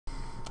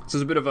This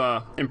is a bit of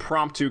a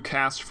impromptu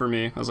cast for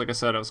me, as like I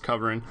said, I was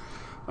covering.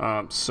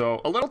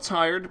 So a little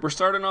tired. We're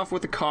starting off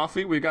with the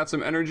coffee. We got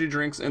some energy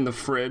drinks in the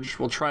fridge.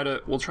 We'll try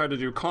to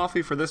do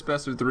coffee for this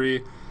best of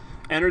 3,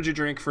 energy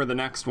drink for the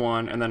next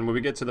one, and then when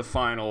we get to the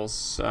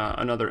finals,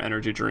 another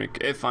energy drink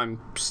if I'm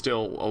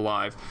still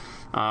alive.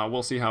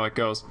 We'll see how it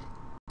goes.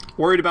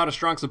 Worried about a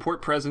strong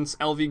support presence.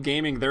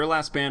 Lv.gaming, their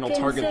last ban will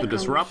target the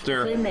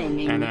Disruptor.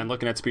 And then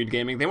looking at Speed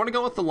Gaming, they want to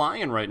go with the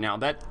Lion right now.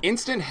 That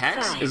instant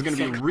Hex is going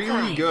to be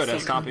really good at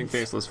stopping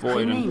Faceless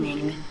Void.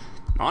 And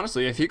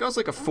honestly, if he goes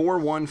like a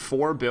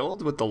 4-1-4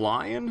 build with the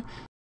Lion,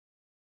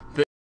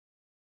 the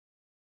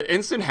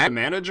instant Hex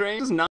mana drain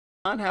does not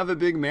have a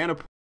big mana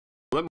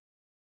pool.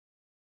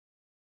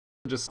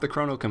 Just the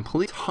Chrono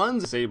Complete.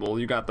 Tons of Sable.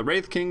 You got the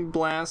Wraith King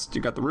Blast,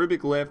 you got the Ruby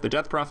Glyph, the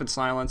Death Prophet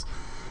Silence.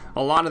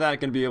 A lot of that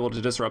can be able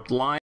to disrupt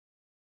Lion.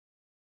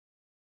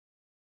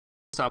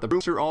 Stop the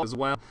Booster all as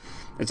well.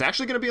 It's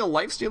actually going to be a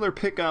Lifestealer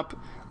pickup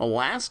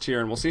last tier,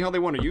 and we'll see how they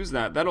want to use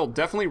that. That'll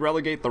definitely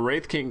relegate the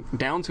Wraith King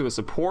down to a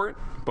support,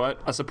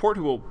 but a support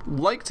who will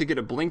like to get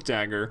a Blink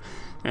Dagger.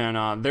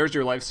 And there's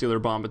your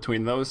Lifestealer bomb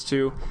between those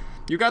two.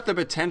 You got the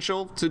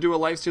potential to do a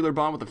Lifestealer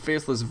bomb with a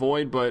Faceless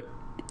Void, but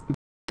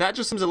that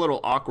just seems a little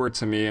awkward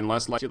to me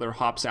unless Lifestealer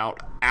hops out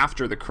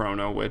after the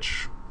Chrono,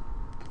 which...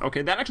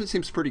 okay, that actually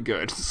seems pretty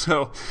good.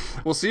 So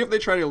we'll see if they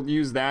try to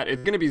use that.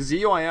 It's going to be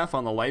ZOIF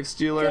on the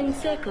Lifestealer. 10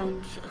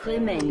 seconds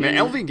remaining. Man,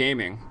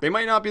 Lv.gaming, they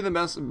might not be the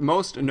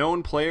most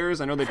known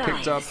players. I know they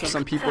picked up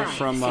some people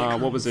from,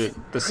 what was it,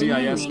 the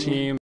CIS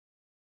team,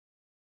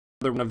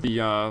 one of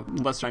the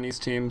less Chinese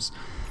teams.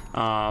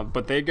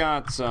 But they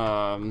got,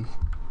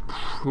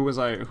 who was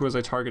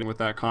I targeting with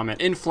that comment?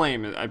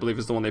 Inflame, I believe,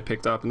 is the one they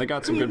picked up, and they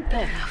got some good,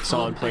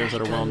 solid players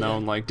that are well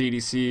known, like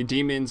DDC.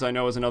 Demons, I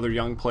know, is another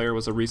young player,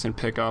 was a recent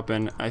pickup,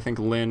 and I think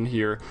Lin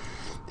here,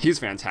 he's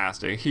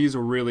fantastic. He's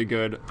really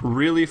good,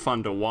 really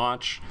fun to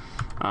watch,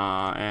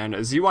 and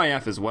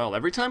ZYF as well.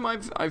 Every time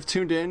I've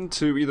tuned in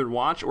to either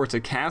watch or to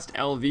cast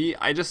LV,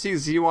 I just see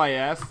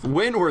ZYF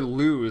win or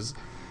lose,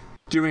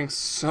 doing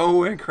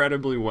so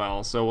incredibly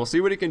well. So we'll see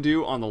what he can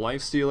do on the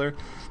Lifestealer.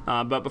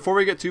 But before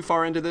we get too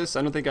far into this,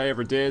 I don't think I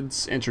ever did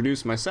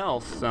introduce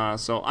myself.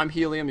 So I'm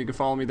Helium. You can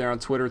follow me there on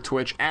Twitter,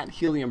 Twitch, at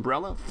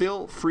Heliumbrella.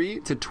 Feel free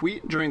to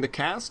tweet during the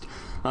cast.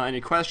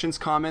 Any questions,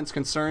 comments,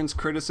 concerns,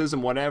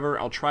 criticism, whatever,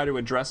 I'll try to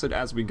address it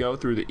as we go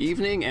through the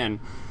evening. And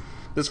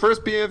this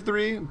first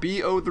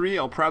BO3,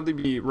 I'll probably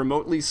be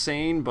remotely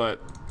sane,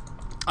 but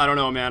I don't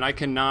know, man. I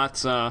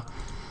cannot...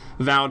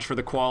 vouch for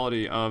the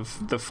quality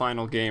of the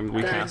final game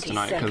we cast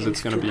tonight, because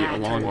it's going to be a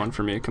long one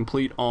for me, a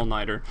complete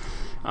all-nighter.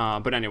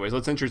 But anyways,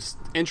 let's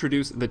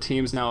introduce the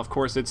teams now. Of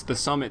course, it's the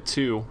Summit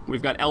 2.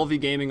 We've got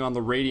Lv.gaming on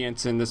the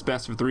Radiant in this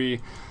best of 3.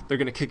 They're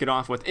going to kick it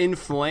off with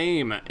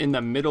Inflame in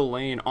the middle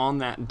lane on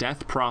that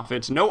Death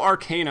Prophet. No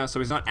Arcana, so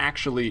he's not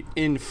actually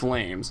in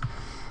flames.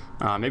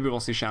 Maybe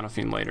we'll see Shadow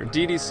Fiend later.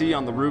 DDC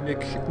on the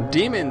Rubik,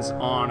 Demons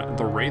on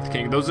the Wraith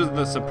King. Those are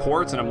the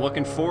supports, and I'm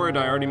looking forward.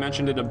 I already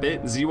mentioned it a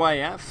bit.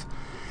 ZYF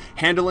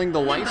handling the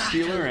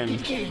Lifestealer,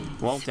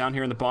 and, well, down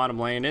here in the bottom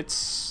lane,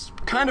 it's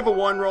kind of a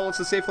one-roll.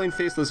 It's a safe lane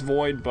Faceless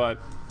Void, but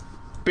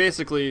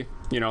basically,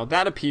 you know,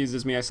 that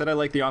appeases me. I said I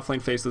like the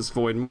offlane Faceless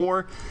Void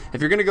more.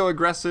 If you're going to go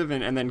aggressive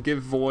and then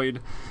give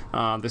Void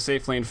the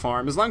safe lane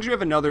farm, as long as you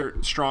have another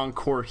strong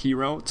core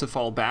hero to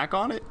fall back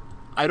on it,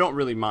 I don't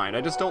really mind.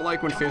 I just don't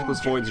like when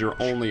Faceless Void's your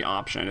only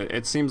option.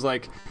 It seems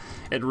like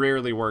it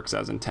rarely works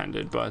as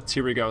intended, but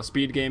here we go.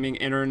 Speed Gaming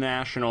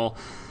International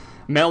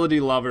Melody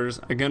lovers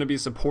are going to be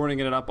supporting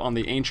it up on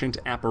the Ancient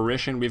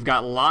Apparition. We've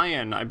got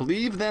Lion. I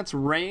believe that's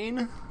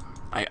Rain.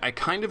 I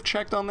kind of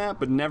checked on that,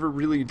 but never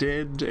really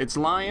did. It's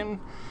Lion,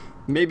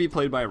 maybe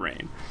played by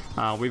Rain.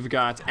 We've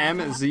got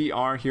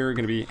MZR here,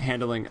 going to be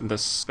handling the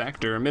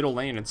Spectre. Middle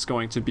lane, it's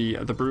going to be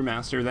the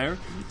Brewmaster there.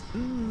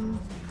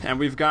 And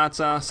we've got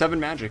 7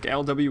 Magic,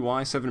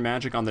 LWY 7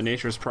 Magic on the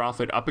Nature's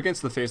Prophet up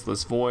against the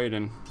Faceless Void,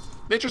 and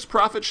Nature's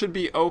Prophet should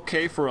be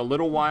okay for a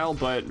little while,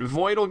 but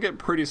Void will get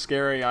pretty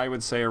scary, I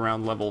would say,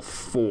 around level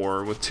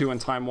 4 with 2 in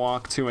Time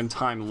Walk, 2 in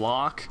Time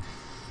Lock.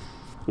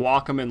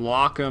 Walk 'em and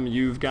lock 'em,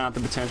 you've got the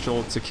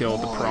potential to kill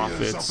the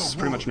Prophets,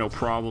 pretty much no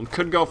problem.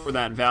 Could go for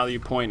that value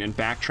point and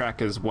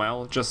backtrack as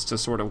well, just to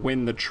sort of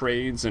win the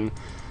trades and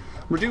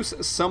reduce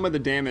some of the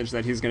damage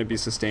that he's going to be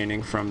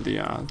sustaining from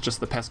the just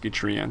the pesky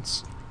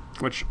treants,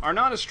 which are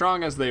not as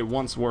strong as they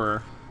once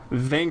were.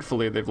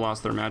 Thankfully, they've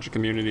lost their magic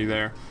immunity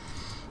there.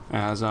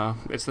 As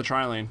it's the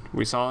tri-lane.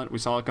 We saw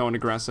it going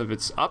aggressive.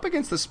 It's up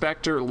against the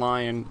Spectre,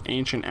 Lion,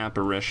 Ancient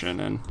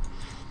Apparition, and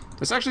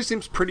this actually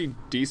seems pretty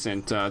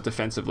decent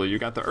defensively. You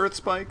got the Earth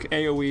Spike,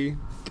 AoE,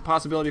 the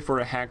possibility for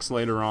a Hex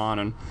later on,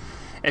 and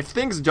if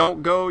things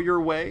don't go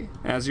your way,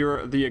 as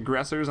you're the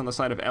aggressors on the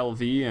side of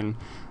LV, and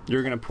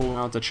you're going to pull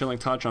out the Chilling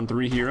Touch on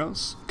 3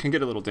 heroes, can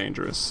get a little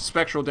dangerous.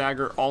 Spectral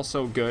Dagger,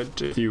 also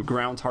good. If you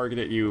ground target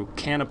it, you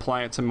can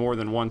apply it to more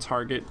than one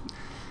target,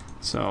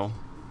 so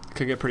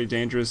could get pretty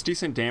dangerous.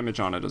 Decent damage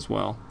on it as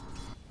well.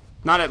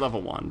 Not at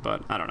level 1,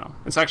 but I don't know.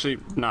 It's actually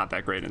not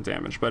that great in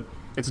damage, but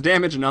it's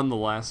damage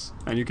nonetheless,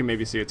 and you can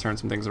maybe see it turn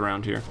some things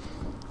around here.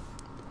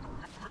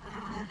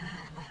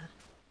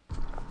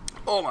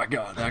 Oh my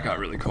god, that got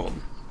really cold.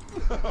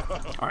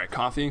 Alright,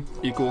 coffee,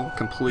 equal,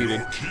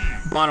 completed.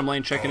 Bottom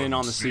lane checking in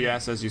on the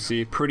CS, as you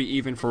see. Pretty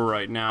even for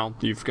right now.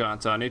 You've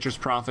got Nature's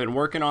Prophet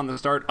working on the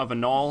start of a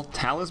Null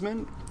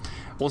Talisman.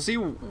 We'll see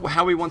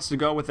how he wants to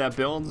go with that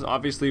build.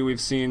 Obviously, we've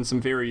seen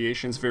some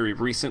variations very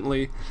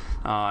recently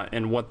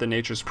in what the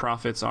Nature's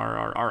Prophets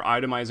are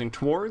itemizing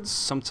towards.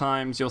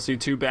 Sometimes you'll see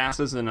 2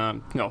 Basses and a...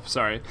 No,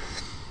 sorry.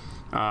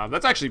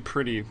 That's actually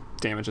pretty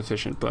damage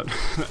efficient, but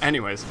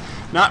anyways,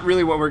 not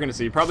really what we're going to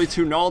see. Probably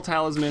 2 Null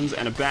Talismans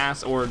and a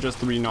Bass, or just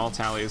 3 Null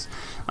Tallies.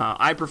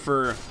 I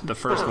prefer the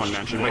first one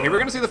mentioned. But here we're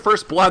going to see the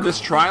first blood.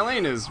 This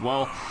tri-lane is,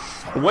 well,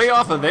 way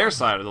off of their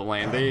side of the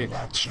lane. They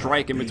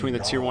strike in between the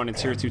tier 1 and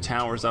tier 2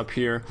 towers up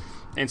here.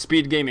 And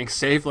Lv.gaming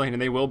safe lane,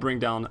 and they will bring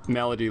down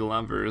Melody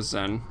Lovers.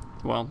 And,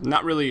 well,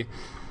 not really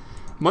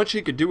much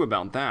he could do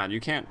about that.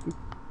 You can't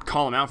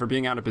call him out for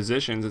being out of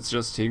positions. It's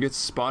just he gets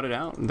spotted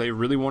out. They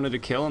really wanted to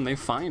kill, and they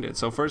find it.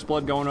 So first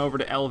blood going over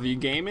to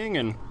Lv.gaming,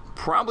 and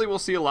probably we'll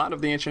see a lot of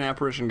the Ancient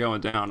Apparition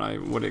going down. I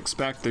would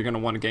expect they're going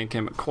to want to gank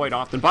him quite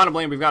often. Bottom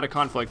lane, we've got a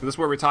conflict. This is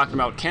where we're talking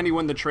about, can he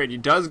win the trade? He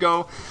does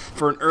go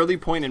for an early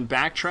point and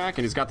backtrack, and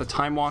he's got the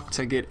time walk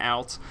to get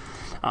out.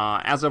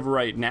 As of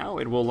right now,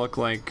 it will look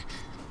like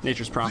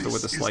Nature's Prophet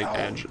with a slight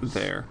edge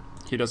there.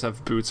 He does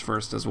have boots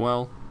first as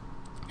well.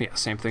 Yeah,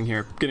 same thing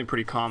here. Getting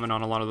pretty common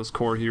on a lot of those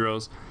core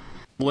heroes.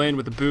 Lane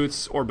with the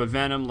boots, Orb of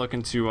Venom,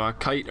 looking to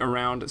kite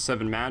around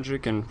 7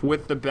 magic, and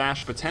with the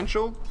bash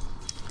potential,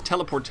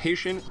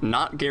 teleportation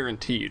not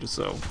guaranteed,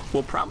 so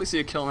we'll probably see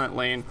a kill in that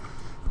lane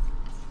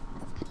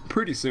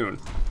pretty soon.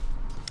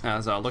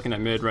 As looking at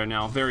mid right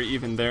now, very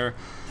even there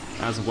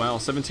as well.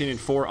 17 and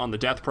 4 on the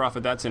Death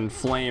Prophet, that's in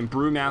Flame.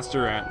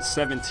 Brewmaster at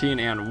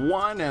 17 and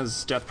 1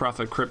 as Death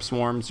Prophet Crypt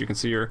Swarms. You can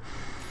see her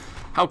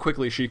how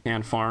quickly she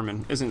can farm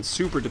and isn't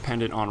super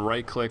dependent on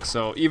right click.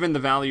 So even the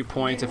value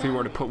points, if we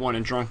were to put one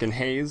in Drunken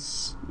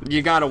Haze,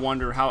 you gotta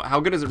wonder how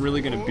good is it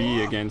really going to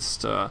be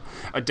against a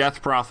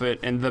Death Prophet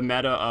and the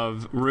meta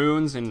of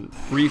runes and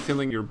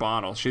refilling your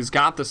bottle. She's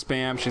got the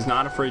spam, she's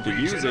not afraid to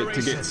use it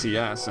to get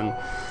CS, and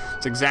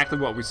it's exactly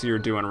what we see her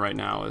doing right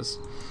now. Is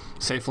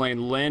safe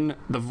lane Lin,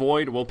 the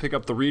Void will pick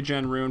up the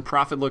regen rune,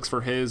 Prophet looks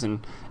for his,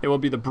 and it will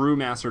be the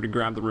Brewmaster to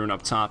grab the rune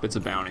up top. It's a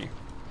bounty.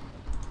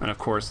 And of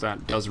course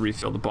that does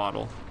refill the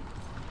bottle,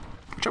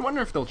 which I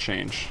wonder if they'll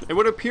change. It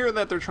would appear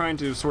that they're trying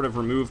to sort of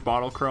remove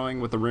bottle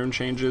crowing with the rune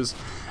changes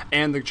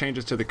and the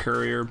changes to the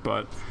courier,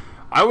 but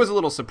I was a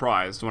little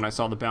surprised when I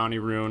saw the bounty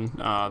rune,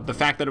 the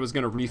fact that it was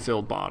going to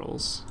refill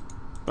bottles,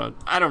 but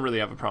I don't really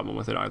have a problem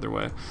with it either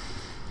way.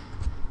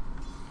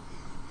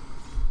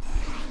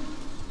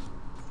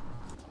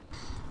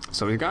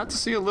 So we got to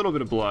see a little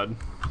bit of blood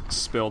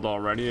spilled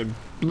already, a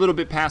little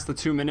bit past the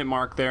 2-minute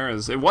mark there,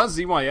 as it was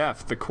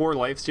ZYF, the core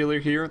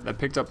lifestealer here, that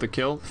picked up the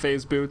kill.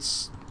 Phase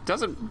Boots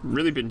doesn't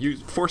really been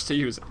forced to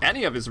use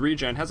any of his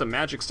regen, has a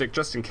magic stick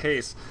just in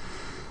case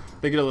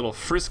they get a little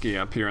frisky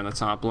up here in the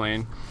top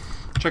lane.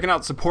 Checking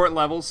out support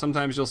levels,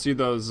 sometimes you'll see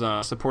those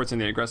supports in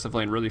the aggressive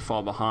lane really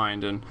fall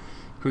behind, and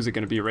who's it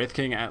going to be? Wraith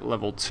King at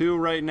level 2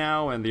 right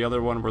now, and the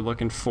other one we're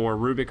looking for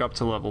Rubik up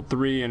to level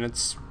 3, and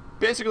it's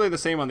basically the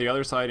same on the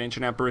other side.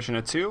 Ancient Apparition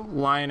at 2,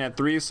 Lion at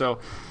 3, so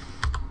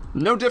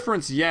no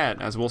difference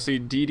yet, as we'll see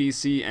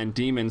DDC and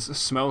Demons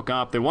smoke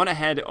up. They want to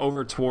head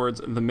over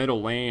towards the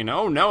middle lane.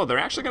 Oh no, they're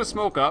actually going to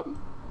smoke up.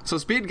 So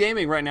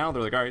Lv.gaming right now,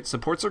 they're like, alright,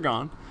 supports are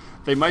gone.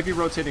 They might be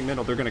rotating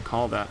middle, they're going to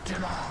call that.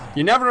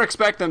 You never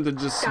expect them to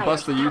just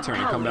bust the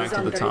U-turn and come back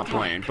to the top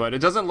lane, but it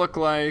doesn't look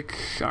like...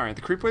 Alright,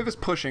 the creep wave is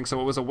pushing,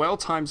 so it was a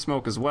well-timed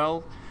smoke as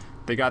well.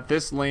 They got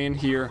this lane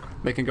here.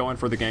 They can go in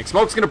for the gank.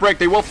 Smoke's going to break.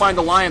 They will find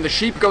the Lion. The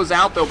Sheep goes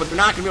out, though, but they're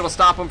not going to be able to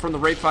stop him from the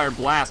Wraithfire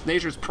Blast.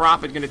 Nature's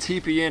Prophet going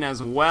to TP in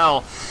as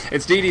well.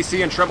 It's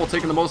DDC and Treble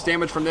taking the most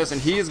damage from this,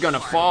 and he is going to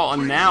fall.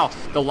 And now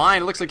the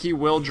Lion looks like he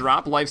will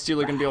drop.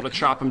 Lifestealer going to be able to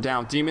chop him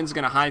down. Demon's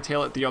going to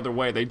hightail it the other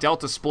way. They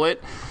dealt a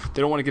split.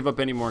 They don't want to give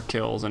up any more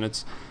kills, and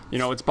it's... You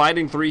know, it's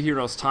biding 3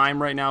 heroes'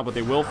 time right now, but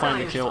they will find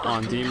the kill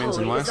on Demons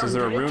unless... Is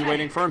there a rune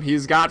waiting for him?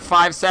 He's got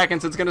 5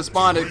 seconds. It's going to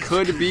spawn. It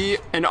could be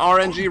an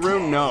RNG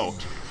rune. No.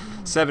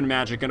 7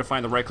 magic. Going to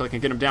find the right click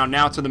and get him down.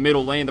 Now to the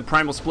middle lane. The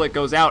Primal Split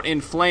goes out.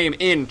 In Flame.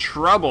 In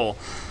trouble.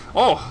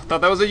 Oh, thought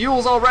that was a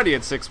Yule's already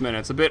at 6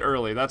 minutes. A bit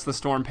early. That's the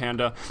Storm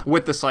Panda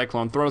with the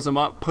Cyclone. Throws him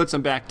up. Puts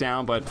him back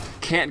down, but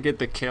can't get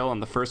the kill.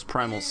 And the first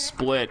Primal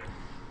Split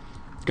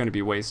is going to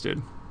be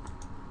wasted.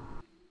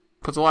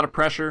 Puts a lot of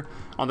pressure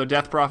on the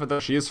Death Prophet, though.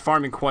 She is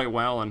farming quite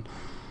well, and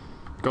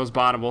goes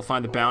bottom. We'll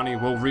find the bounty.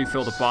 We'll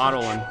refill the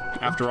bottle, and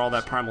after all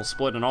that Primal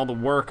Split and all the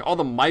work, all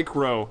the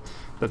micro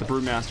that the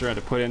Brewmaster had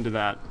to put into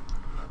that,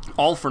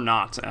 all for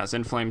naught, as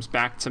Inflame's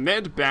back to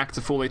mid, back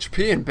to full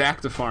HP, and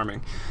back to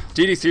farming.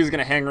 DDC is going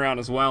to hang around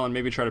as well and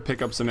maybe try to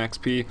pick up some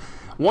XP.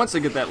 Once they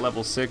get that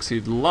level 6,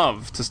 he'd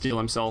love to steal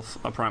himself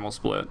a Primal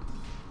Split.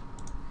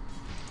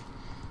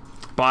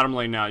 Bottom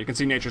lane now, you can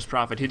see Nature's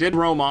Prophet. He did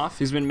roam off.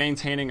 He's been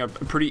maintaining a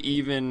pretty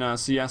even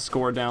CS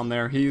score down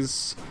there.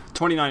 He's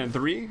 29 and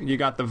 3. You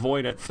got the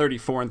Void at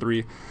 34 and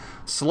 3.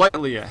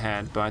 slightly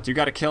ahead, but you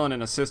got a kill and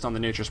an assist on the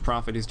Nature's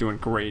Prophet. He's doing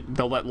great.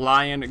 They'll let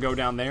Lion go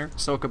down there,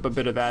 soak up a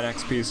bit of that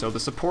XP. So the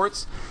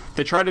supports,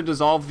 they try to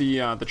dissolve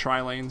the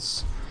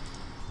tri-lanes.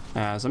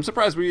 As I'm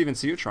surprised we even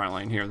see a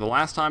tri-lane here. The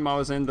last time I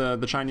was in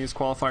the Chinese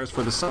qualifiers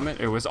for the summit,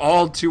 it was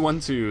all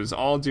 2-1-2s,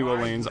 all duo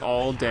lanes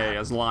all day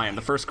as Lion.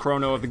 The first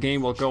chrono of the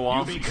game will go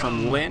off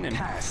from Lin, and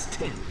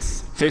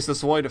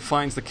Faceless Void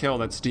finds the kill.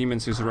 That's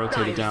Demons who's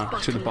rotated down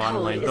to the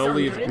bottom lane. They'll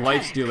leave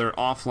Lifestealer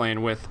off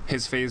lane with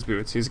his phase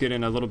boots. He's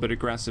getting a little bit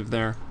aggressive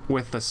there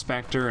with the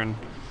Spectre, and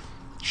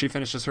she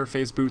finishes her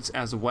phase boots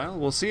as well.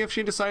 We'll see if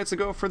she decides to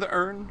go for the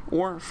urn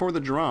or for the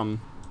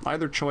drum.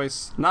 Either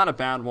choice, not a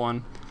bad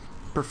one.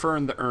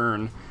 Preferring the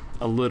urn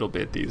a little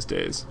bit these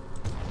days.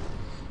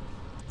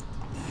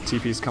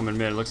 TP's coming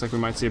mid. Looks like we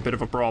might see a bit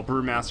of a brawl.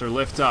 Brewmaster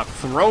lift up,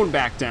 thrown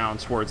back down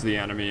towards the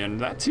enemy,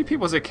 and that TP,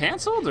 was it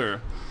cancelled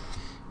or?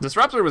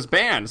 Disruptor was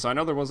banned, so I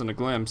know there wasn't a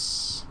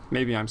glimpse.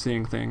 Maybe I'm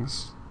seeing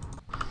things.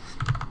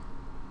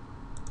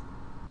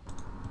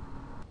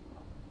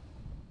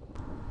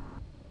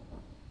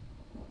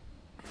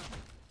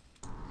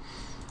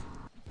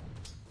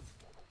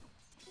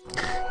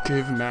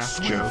 Give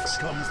math jokes.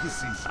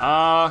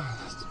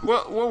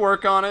 We'll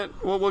work on it.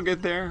 We'll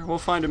get there. We'll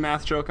find a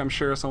math joke, I'm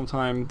sure,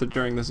 sometime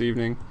during this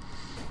evening.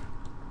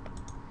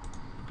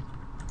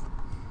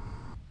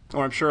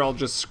 Or I'm sure I'll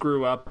just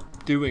screw up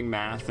doing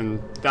math,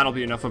 and that'll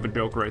be enough of a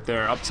joke right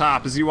there. Up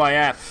top,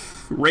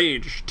 ZYF,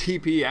 Rage,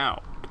 TP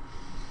out.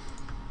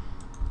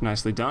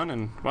 Nicely done,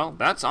 and, well,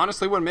 that's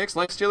honestly what makes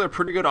Lifestealer a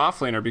pretty good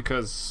offlaner,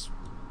 because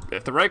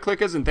if the right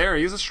click isn't there,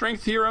 he's a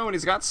strength hero, and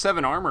he's got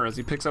 7 armor as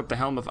he picks up the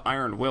Helm of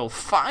Iron Will.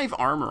 5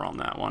 armor on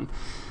that one.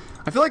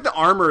 I feel like the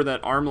armor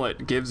that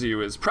Armlet gives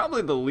you is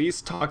probably the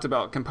least talked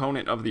about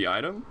component of the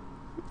item.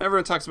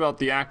 Everyone talks about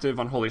the active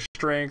Unholy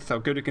Strength, how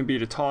good it can be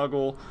to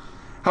toggle,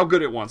 how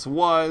good it once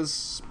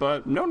was,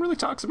 but no one really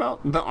talks about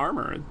the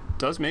armor. It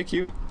does make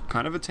you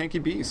kind of a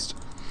tanky beast.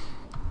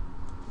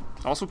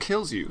 Also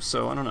kills you,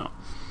 so I don't know.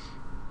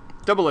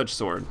 Double-edged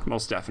sword,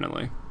 most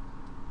definitely.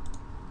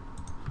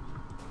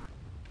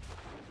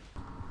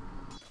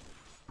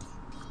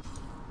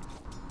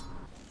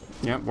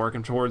 Yep,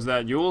 working towards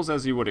that Yules,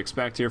 as you would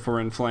expect here for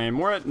Inflame.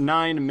 We're at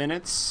 9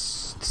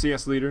 minutes.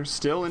 CS leader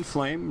still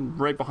Inflame.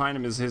 Right behind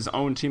him is his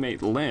own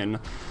teammate, Lin.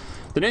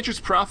 The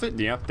Nature's Prophet,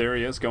 yep, there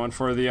he is, going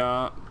for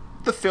the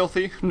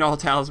filthy Null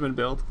Talisman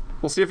build.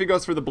 We'll see if he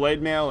goes for the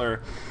Blade Mail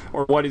or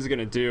what he's going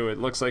to do. It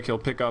looks like he'll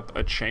pick up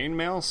a Chain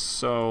Mail,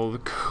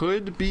 so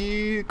could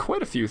be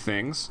quite a few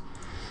things.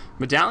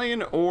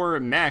 Medallion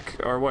or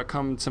Mech are what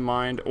come to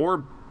mind,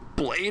 or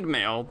Blade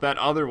Mail, that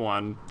other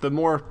one, the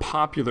more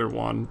popular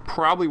one,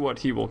 probably what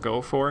he will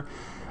go for.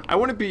 I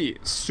wouldn't be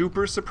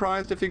super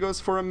surprised if he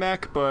goes for a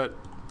Mech, but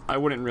I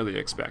wouldn't really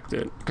expect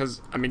it.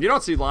 Because, I mean, you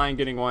don't see Lion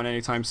getting one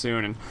anytime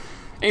soon, and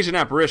Ancient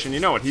Apparition, you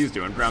know what he's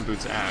doing, Brown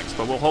Boots Axe,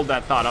 but we'll hold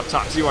that thought up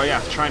top.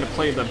 ZYF trying to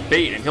play the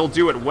bait, and he'll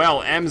do it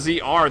well.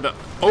 MZR, the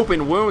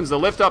open wounds, the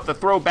lift up, the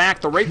throw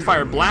back, the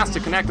Wraithfire blast to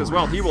connect as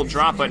well. He will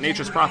drop, but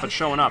Nature's Prophet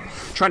showing up,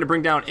 trying to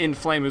bring down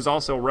Inflame, who's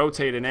also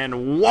rotated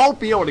and won't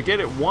be able to get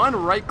it. One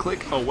right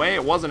click away,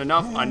 it wasn't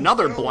enough.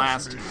 Another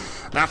blast.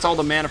 That's all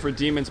the mana for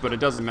Demons, but it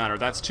doesn't matter.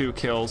 That's 2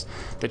 kills.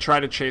 They try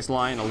to chase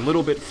Lion a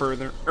little bit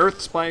further.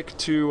 Earth Spike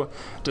to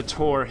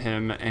detour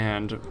him,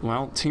 and,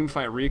 well,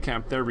 teamfight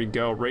recap. There we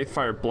go.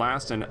 Wraithfire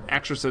Blast and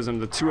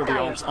Exorcism, the 2 of the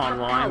ults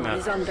online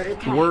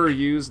that were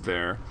used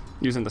there,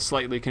 using the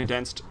slightly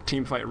condensed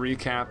teamfight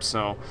recap.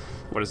 So,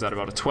 what is that,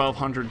 about a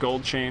 1,200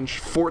 gold change?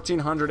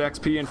 1,400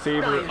 XP in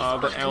favor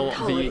of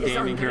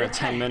Lv.gaming here at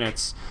 10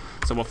 minutes.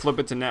 So we'll flip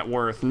it to net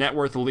worth. Net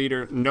worth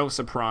leader, no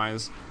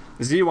surprise.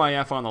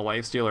 ZYF on the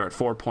Lifestealer at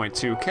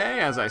 4.2k.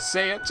 As I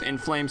say it,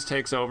 Inflames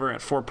takes over at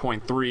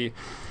 4.3,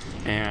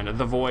 and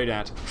the Void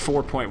at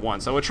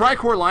 4.1. So a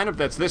Tricore lineup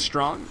that's this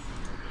strong,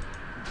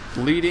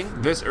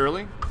 leading this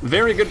early.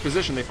 Very good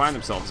position they find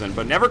themselves in,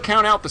 but never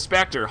count out the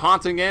Spectre.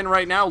 Haunting in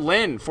right now,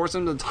 Lin, force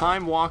him to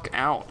time walk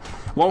out.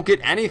 Won't get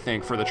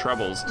anything for the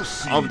troubles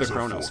of the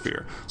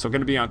Chronosphere. So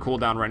going to be on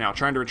cooldown right now,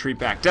 trying to retreat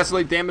back.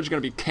 Desolate damage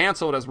going to be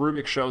canceled as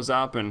Rubik shows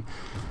up, and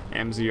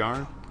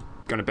MZR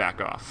gonna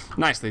back off.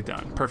 Nicely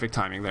done. Perfect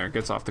timing there.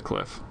 Gets off the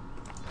cliff.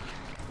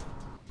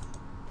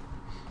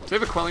 Do they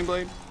have a Quelling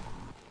Blade?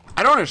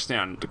 I don't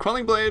understand. The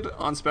Quelling Blade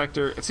on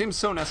Spectre, it seems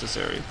so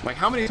necessary. Like,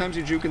 how many times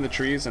you juke in the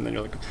trees and then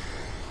you're like,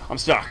 I'm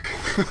stuck.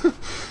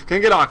 Can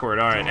get awkward.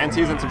 Alright,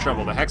 NT's in some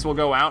trouble. The Hex will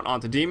go out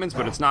onto Demons,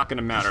 but it's not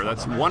gonna matter.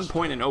 That's 1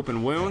 point in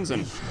open wounds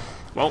and,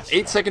 well,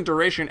 8-second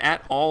duration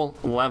at all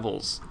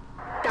levels.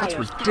 That's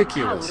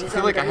ridiculous. I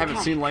feel like I haven't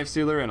seen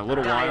Lifestealer in a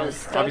little while.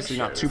 Obviously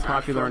not too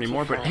popular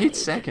anymore, but 8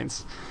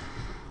 seconds.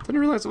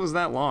 Didn't realize it was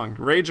that long.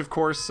 Rage, of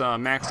course,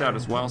 maxed out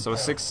as well, so a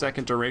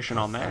 6-second duration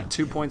on that.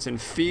 2 points in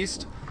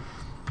Feast.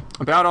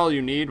 About all you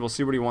need. We'll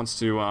see what he wants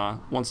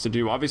to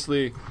do.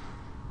 Obviously,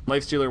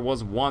 Lifestealer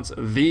was once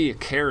the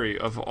carry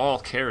of all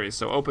carries,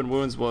 so Open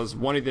Wounds was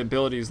one of the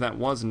abilities that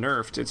was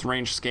nerfed. It's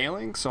range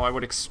scaling, so I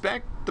would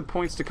expect the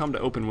points to come to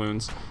Open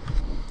Wounds.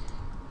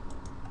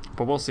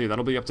 But we'll see.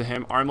 That'll be up to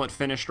him. Armlet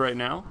finished right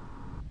now.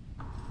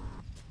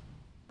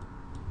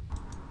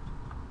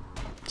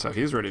 So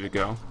he's ready to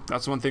go.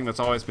 That's one thing that's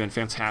always been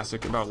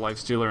fantastic about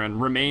Lifestealer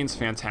and remains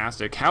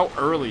fantastic. How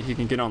early he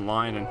can get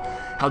online and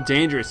how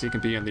dangerous he can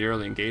be in the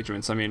early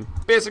engagements. I mean,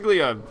 basically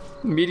a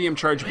medium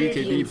charge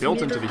BKB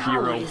built into the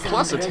hero,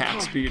 plus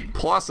attack speed,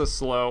 plus a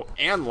slow,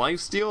 and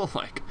lifesteal.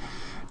 Like,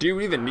 do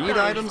you even need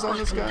items on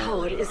this guy?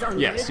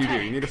 Yes, you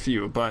do. You need a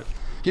few, but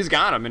he's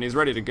got him and he's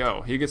ready to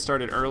go. He gets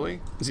started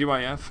early.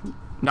 ZYF,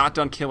 not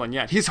done killing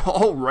yet. He's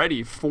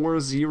already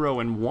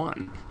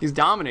 4-0-1. He's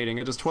dominating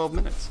in just 12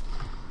 minutes.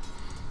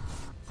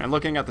 And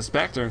looking at the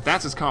Spectre,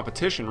 that's his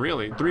competition,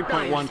 really.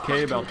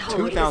 3.1k, about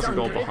 2,000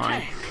 gold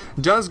behind.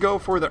 Does go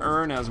for the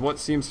urn as what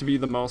seems to be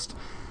the most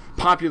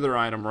popular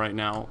item right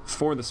now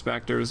for the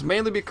Spectres,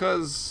 mainly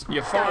because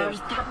you farm,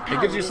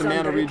 it gives you some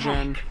mana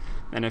regen,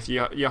 and if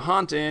you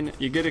haunt in,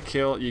 you get a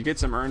kill, you get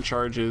some urn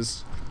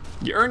charges,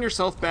 you earn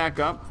yourself back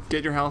up,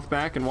 get your health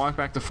back, and walk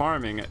back to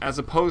farming, as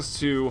opposed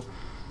to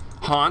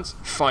haunt,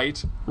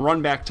 fight,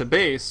 run back to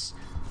base,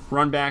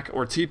 run back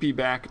or TP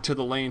back to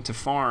the lane to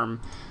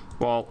farm.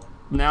 Well,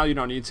 now you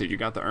don't need to. You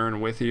got the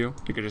urn with you.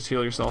 You can just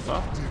heal yourself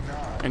up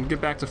and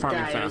get back to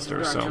farming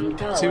faster. So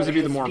it seems to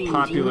be the more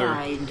popular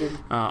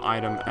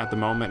item at the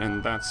moment,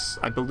 and that's,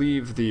 I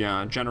believe,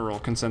 the general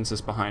consensus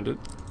behind it.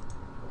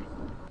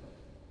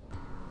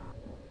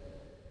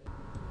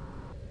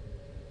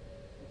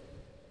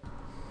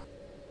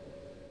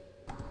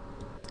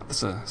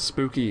 That's a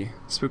spooky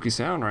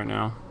sound right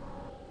now.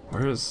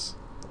 Where is...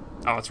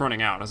 Oh, it's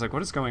running out. I was like,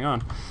 what is going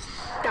on?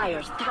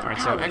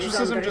 Alright, so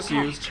Exorcism just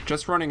used,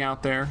 just running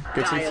out there,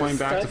 gets him flame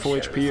back to full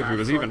HP if he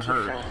was even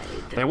hurt.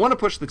 They want to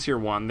push the tier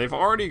 1. They've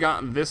already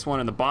gotten this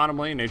one in the bottom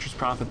lane. Nature's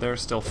Prophet there,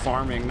 still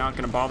farming, not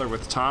going to bother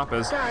with top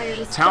as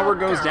tower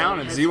goes down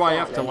and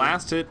ZYF to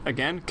last hit,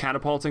 again,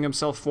 catapulting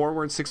himself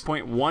forward,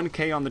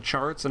 6.1k on the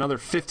charts, another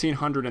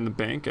 1,500 in the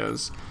bank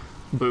as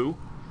Boo,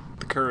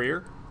 the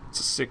courier. It's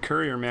a sick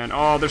courier, man.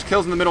 Oh, there's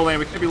kills in the middle lane.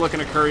 We could be looking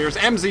at couriers.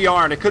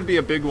 MZR, and it could be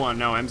a big one.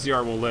 No,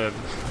 MZR will live.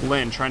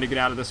 Lin trying to get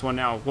out of this one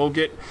now. We'll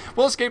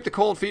escape the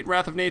cold feet.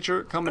 Wrath of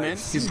Nature coming in.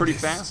 He's pretty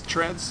fast.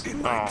 Treads.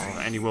 Oh,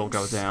 and he will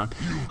go down.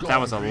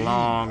 That was a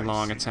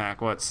long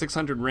attack. What,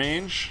 600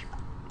 range?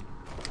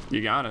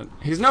 You got it.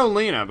 He's no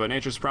Lina, but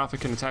Nature's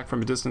Prophet can attack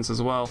from a distance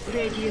as well.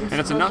 And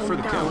it's enough for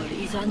the kill.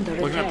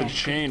 Looking at the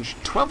change.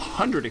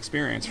 1,200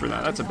 experience for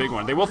that. That's a big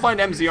one. They will find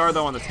MZR,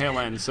 though, on the tail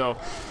end, so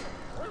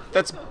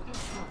that's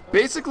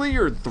basically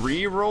your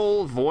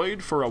 3-roll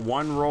Void for a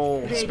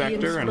 1-roll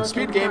Spectre, and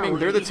Lv.gaming,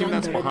 they're the team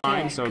that's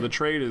behind, so the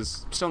trade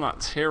is still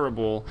not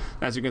terrible,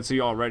 as you can see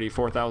already,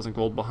 4,000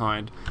 gold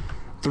behind.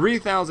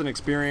 3,000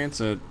 experience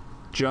at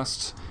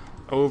just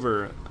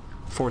over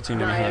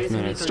 14.5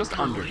 minutes, just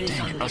under.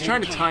 Dang it. I was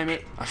trying to time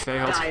it, I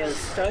failed.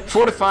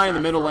 Fortify in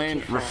the middle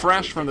lane,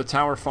 refresh from the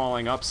tower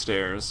falling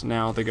upstairs.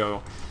 Now they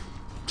go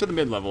to the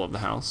mid-level of the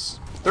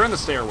house. They're in the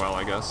stairwell,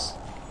 I guess.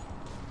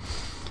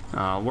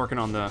 Working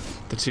on the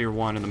tier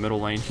 1 in the middle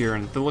lane here,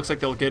 and it looks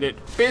like they'll get it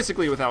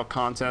basically without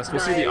contest.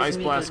 We'll see the Ice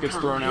Blast gets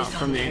thrown out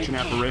from the Ancient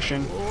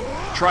Apparition.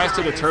 Tries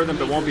to deter them,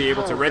 but won't be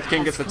able to. Wraith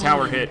King gets the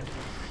tower hit.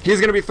 He's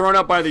going to be thrown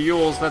out by the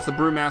Yules. That's the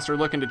Brewmaster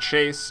looking to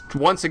chase.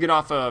 Wants to get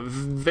off a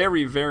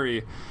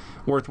very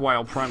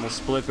worthwhile Primal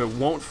Split, but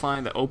won't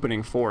find the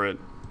opening for it.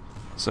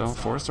 So,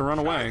 forced to run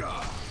away.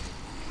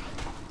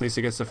 At least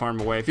he gets to farm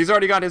away. If he's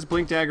already got his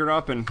Blink Dagger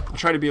up, and I'll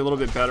try to be a little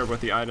bit better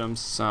with the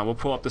items, we'll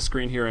pull up the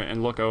screen here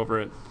and look over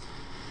it.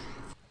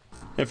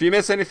 If you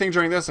miss anything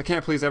during this, I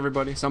can't please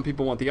everybody. Some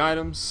people want the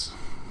items,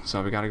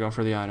 so we gotta go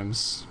for the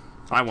items.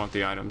 I want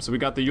the items. So we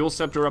got the Yule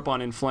Scepter up on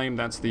Inflame.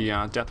 That's the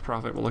Death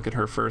Prophet. We'll look at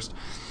her first.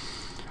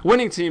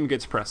 Winning team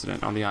gets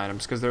precedent on the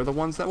items because they're the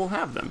ones that will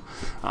have them.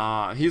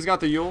 He's got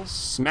the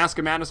Yules. Mask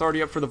of Madness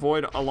already up for the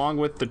Void, along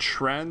with the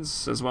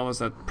Treads, as well as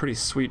that pretty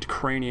sweet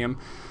Cranium.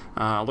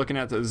 Looking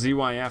at the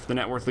ZYF, the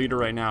net worth leader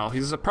right now.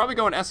 He's probably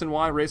going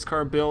S&Y race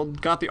car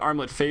build. Got the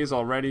Armlet phase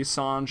already.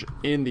 Sange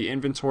in the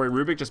inventory.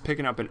 Rubik just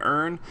picking up an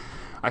urn.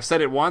 I've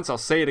said it once, I'll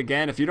say it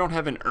again. If you don't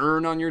have an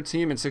urn on your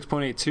team in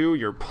 6.82,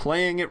 you're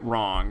playing it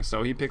wrong.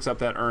 So he picks up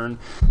that urn.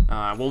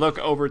 We'll look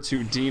over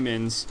to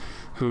Demons,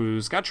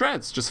 who's got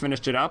Treads, just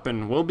finished it up,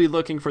 and we'll be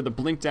looking for the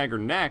Blink Dagger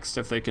next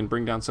if they can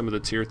bring down some of the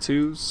tier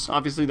 2s.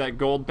 Obviously that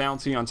gold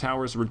bounty on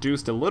towers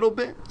reduced a little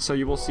bit, so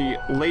you will see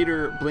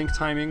later blink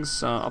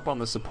timings up on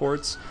the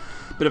supports.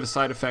 Bit of a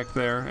side effect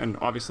there, and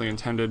obviously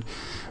intended.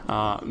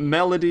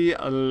 Melody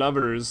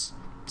Lovers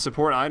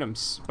support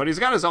items, but he's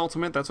got his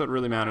ultimate. That's what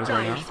really matters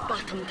right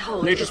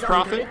now. Nature's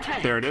Prophet,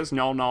 there it is.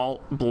 Null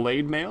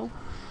Blade Mail.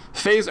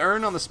 Phase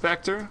Urn on the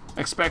Spectre,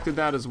 expected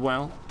that as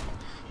well.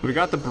 We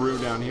got the Brew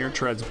down here,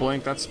 Treads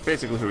Blink, that's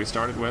basically who we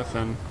started with,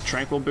 and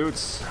Tranquil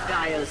Boots.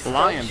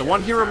 Lion, the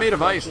one hero made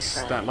of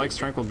ice that likes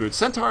Tranquil Boots.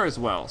 Centaur as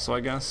well, so I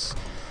guess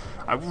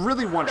I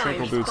really want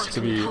Tranquil Boots to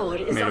be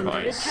made of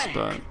ice,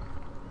 but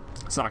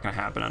it's not going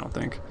to happen, I don't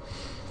think.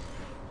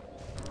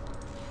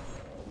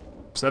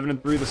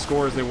 7-3 the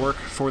score as they work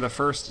for the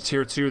first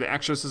tier 2. The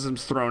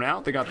Exorcism's thrown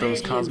out. They got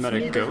those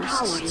cosmetic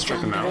ghosts. Let's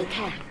check them out.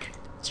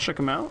 Let's check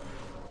them out.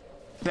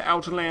 The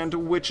Outland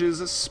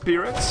Witches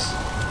Spirits.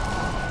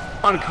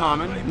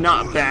 Uncommon,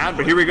 not bad,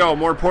 but here we go.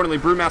 More importantly,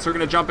 Brewmaster going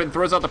to jump in,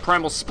 throws out the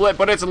Primal Split,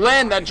 but it's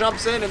Lin that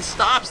jumps in and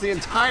stops the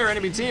entire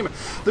enemy team.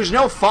 There's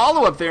no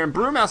follow-up there, and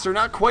Brewmaster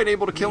not quite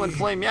able to kill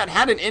Inflame yet.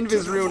 Had an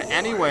Invis rune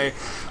anyway.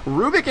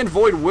 Rubik and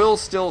Void will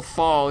still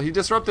fall. He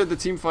disrupted the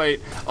team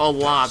fight a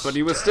lot, but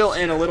he was still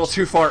in a little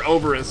too far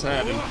over his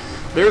head. And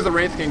there's the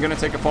Wraith King going to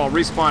take a fall,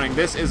 respawning.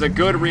 This is a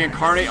good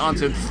reincarnate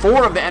onto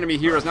 4 of the enemy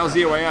heroes. Now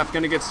ZYF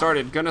going to get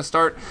started. Going to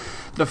start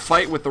the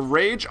fight with the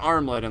Rage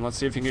Armlet, and let's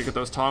see if he can get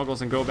those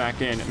toggles and go back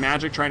in.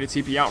 Magic trying to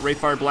TP out.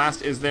 Wraithfire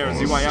Blast is there.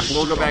 ZYF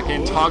will go back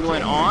in,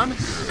 toggling on.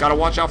 Gotta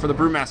watch out for the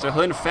Brewmaster.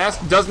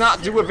 Hlinfest does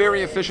not do a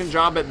very efficient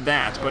job at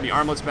that, but he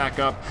armlets back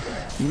up.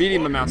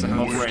 Medium amounts of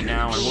health right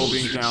now, and will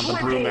bring down the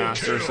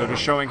Brewmaster, so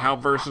just showing how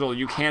versatile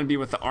you can be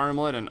with the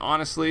armlet, and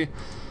honestly,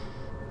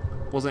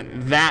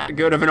 wasn't that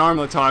good of an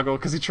armlet toggle,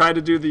 because he tried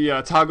to do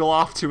the toggle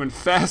off to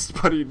Infest,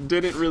 but he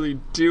didn't really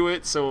do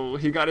it, so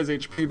he got his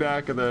HP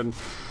back, and then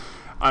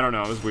I don't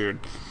know, it was weird.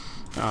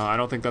 I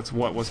don't think that's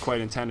what was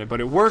quite intended, but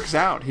it works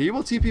out. He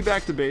will TP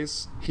back to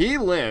base. He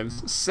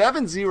lives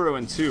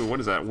 7-0-2. What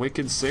is that?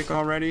 Wicked Sick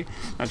already?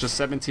 At just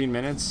 17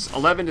 minutes.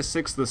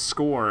 11-6 the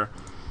score.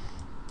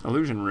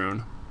 Illusion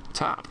Rune.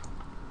 Top.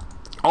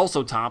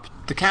 Also top.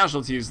 The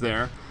casualties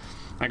there.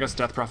 I guess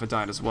Death Prophet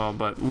died as well,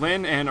 but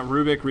Lin and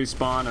Rubik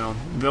respawn,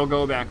 and they'll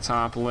go back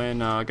top. Lin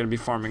gonna be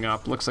farming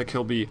up. Looks like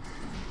he'll be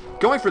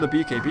going for the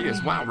BKB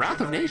as well.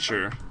 Wrath of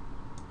Nature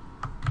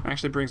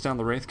actually brings down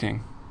the Wraith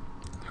King.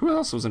 Who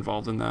else was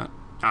involved in that?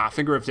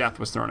 Finger of Death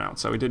was thrown out,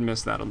 so we did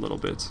miss that a little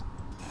bit.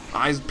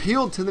 Eyes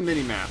peeled to the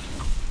minimap.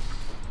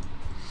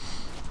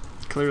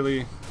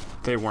 Clearly,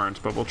 they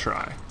weren't, but we'll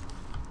try.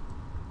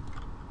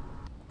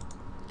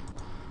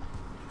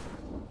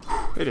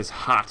 It is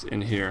hot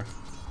in here.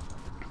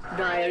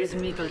 Dire's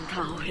middle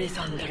tower is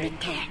under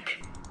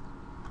attack.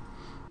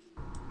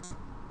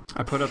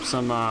 I put up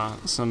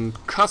some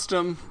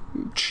custom,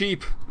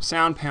 cheap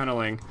sound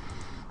paneling.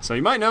 So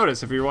you might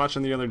notice, if you're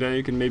watching the other day,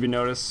 you can maybe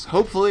notice,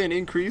 hopefully, an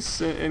increase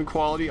in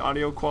quality,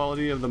 audio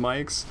quality of the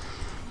mics.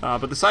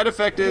 But the side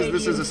effect is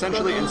this is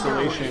essentially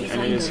insulation,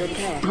 and it is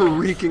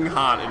freaking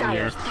hot in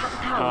here.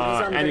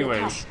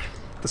 Anyways,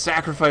 the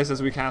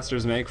sacrifices we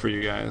casters make for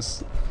you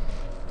guys.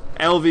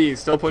 LV,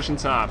 still pushing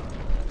top.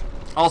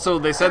 Also,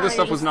 they said this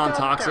stuff was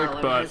non-toxic,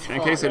 but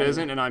in case it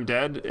isn't and I'm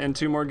dead in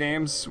 2 more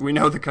games, we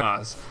know the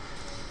cause.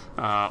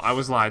 I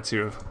was lied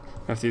to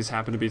if these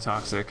happen to be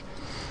toxic.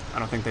 I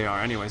don't think they are.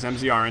 Anyways,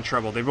 MZR in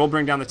trouble. They will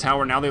bring down the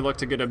tower. Now they look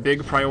to get a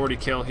big priority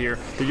kill here.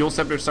 The Yule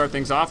Scepter to start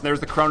things off. There's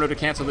the Chrono to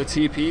cancel the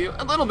TP.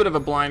 A little bit of a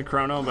blind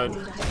Chrono, but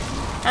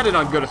had it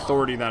on good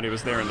authority that he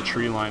was there in the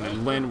tree line.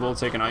 And Lin will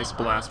take an Ice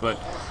Blast, but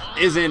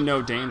is in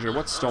no danger.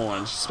 What's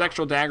stolen?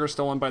 Spectral Dagger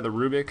stolen by the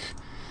Rubik.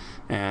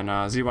 And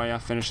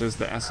ZYF finishes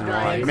the S and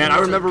Y. Man, I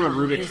remember when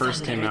Rubik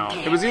first came out.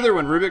 It was either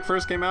when Rubik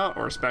first came out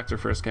or Spectre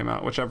first came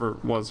out, whichever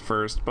was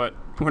first. But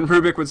when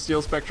Rubik would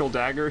steal Spectral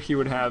Dagger, he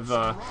would have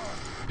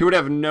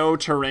no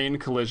terrain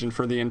collision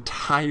for the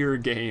entire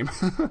game.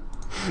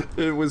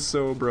 It was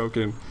so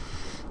broken.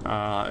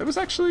 It was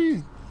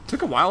actually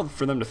took a while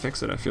for them to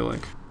fix it, I feel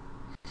like.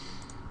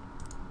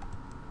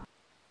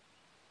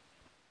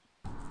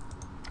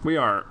 We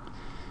are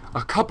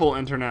a couple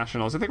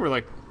internationals. I think we're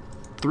like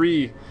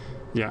 3.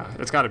 Yeah,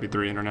 it's got to be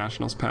 3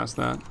 internationals past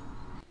that.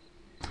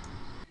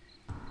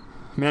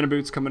 Mana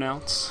Boots coming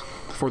out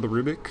for the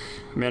Rubik.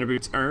 Mana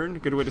Boots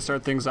earned. Good way to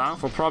start things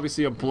off. We'll probably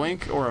see a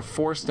Blink or a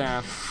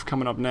 4-staff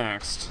coming up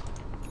next.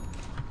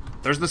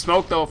 There's the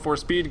smoke, though, for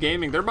Speed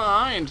Gaming. They're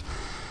behind.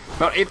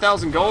 About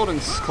 8,000 gold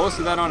and close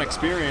to that on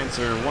experience,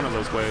 or one of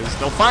those ways.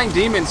 They'll find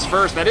demons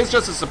first. That is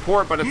just a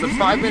support, but it's a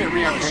 5-minute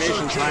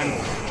reincarnation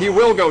time. He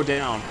will go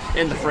down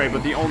in the fray,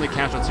 but the only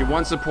casualty.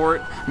 1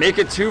 support. Make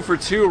it 2 for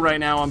 2 right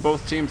now on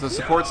both teams. The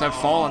supports have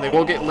fallen. They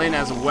will get Lin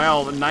as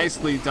well.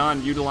 Nicely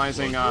done,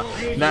 utilizing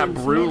that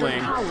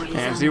Brewling.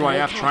 And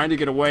ZYF trying to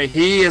get away.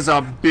 He is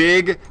a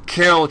big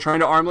kill,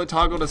 trying to armlet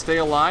toggle to stay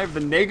alive. The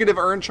negative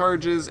earn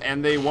charges,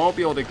 and they won't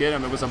be able to get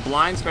him. It was a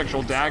blind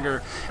Spectral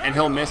Dagger, and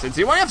he'll miss it.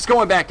 ZYF's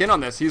going back in on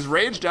this. He's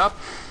raged up.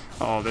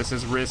 Oh, this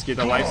is risky.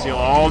 The lifesteal.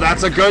 Oh,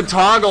 that's a good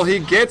toggle. He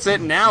gets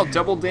it now.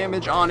 Double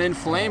damage on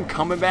Inflame.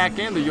 Coming back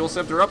in. The Yule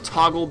Scepter up.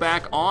 Toggle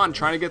back on.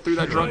 Trying to get through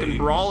that Drunken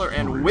Brawler,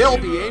 and will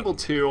be able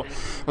to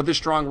with the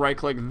strong right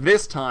click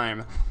this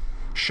time.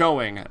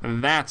 Showing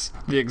that's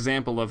the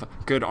example of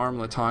good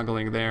armlet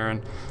toggling there.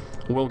 And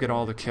we'll get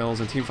all the kills.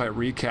 And teamfight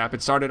recap.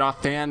 It started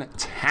off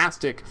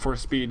fantastic for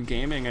Speed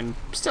Gaming and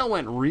still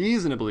went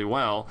reasonably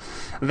well.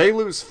 They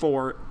lose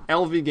 4.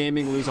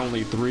 Lv.gaming lose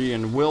only 3,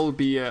 and will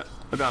be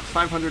about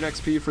 500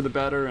 XP for the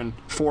better and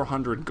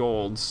 400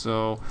 gold.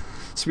 So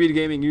Speed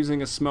Gaming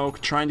using a smoke,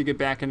 trying to get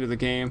back into the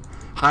game.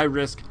 High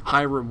risk,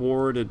 high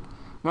reward.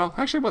 Well,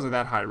 actually it wasn't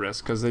that high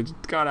risk because they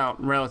got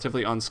out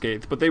relatively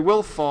unscathed, but they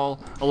will fall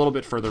a little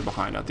bit further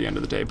behind at the end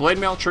of the day. Blade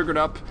Mail triggered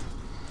up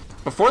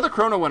before the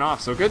Chrono went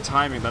off, so good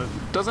timing. That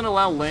doesn't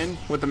allow Lin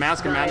with the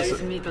Mask of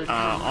Madness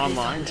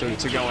online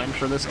to go in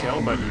for this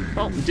kill, but,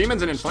 well,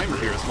 Demons and Inflamer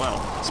here as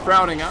well.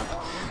 Sprouting up.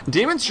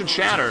 Demons should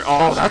shatter.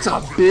 Oh, that's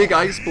a big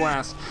Ice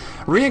Blast.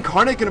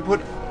 Reincarnate gonna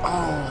put...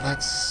 Oh,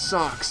 that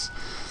sucks.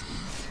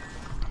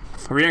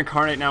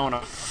 Reincarnate now on a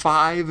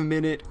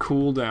 5-minute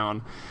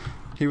cooldown.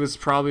 He was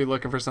probably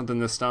looking for something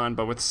to stun,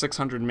 but with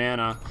 600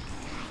 mana,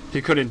 he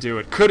couldn't do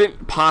it.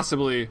 Couldn't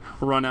possibly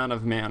run out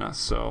of mana,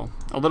 so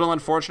a little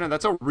unfortunate.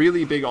 That's a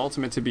really big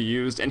ultimate to be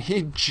used, and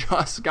he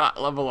just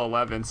got level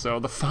 11, so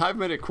the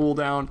 5-minute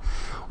cooldown,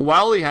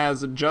 while he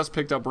has just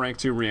picked up rank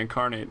 2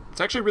 Reincarnate,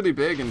 it's actually really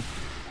big, and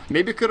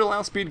maybe it could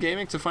allow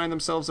Lv.gaming to find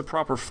themselves a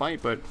proper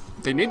fight, but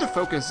they need to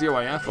focus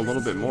ZYF a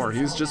little bit more.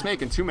 He's just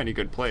making too many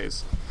good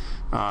plays.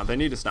 They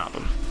need to stop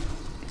him.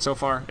 So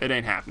far, it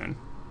ain't happening.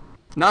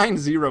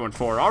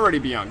 9-0-4, already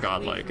beyond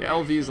godlike.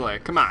 LV's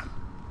like, come on.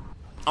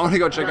 I want to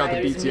go check out the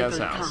BTS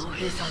house.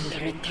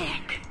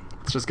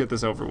 Let's just get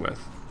this over with.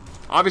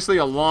 Obviously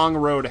a long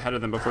road ahead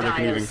of them before they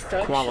can even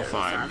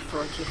qualify.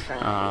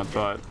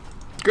 But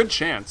good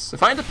chance.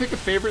 If I had to pick a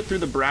favorite through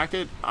the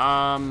bracket,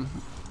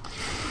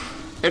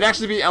 it'd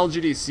actually be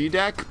LGDC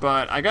deck,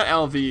 but I got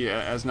LV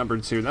as number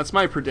 2. That's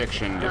my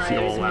prediction, if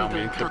you'll allow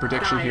me. The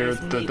prediction here,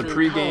 the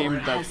pre-game,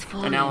 that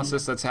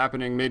analysis that's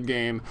happening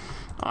mid-game,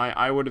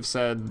 I would have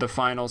said the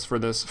finals for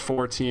this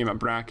 4-team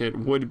bracket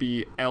would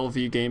be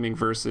Lv.gaming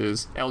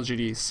versus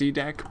LGDC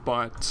deck,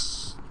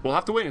 but we'll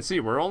have to wait and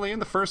see. We're only in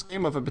the first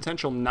game of a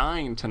potential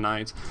 9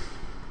 tonight,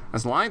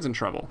 as Lion's in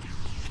trouble.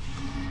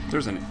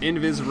 There's an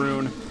Invis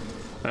rune.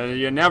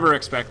 You never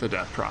expect the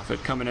Death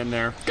Prophet coming in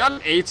there. Got an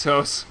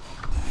Atos.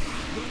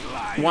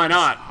 Why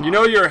not? You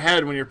know you're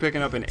ahead when you're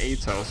picking up an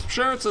Atos.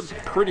 Sure, it's a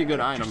pretty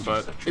good item,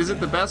 but is it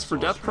the best for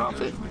Death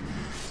Prophet?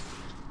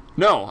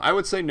 No, I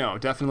would say no.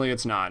 Definitely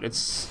it's not.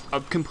 It's a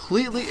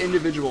completely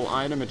individual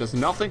item. It does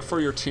nothing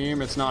for your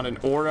team. It's not an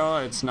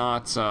Aura. It's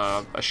not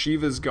a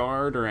Shiva's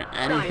Guard or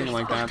anything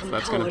like that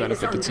that's going to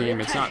benefit the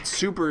team. It's not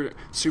super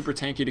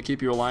tanky to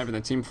keep you alive in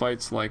the team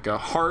fights like a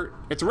Heart.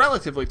 It's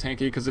relatively tanky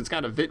because it's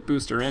got a Vit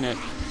booster in it.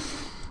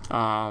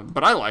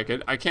 But I like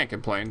it. I can't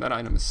complain. That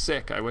item is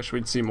sick. I wish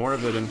we'd see more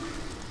of it. And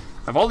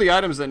of all the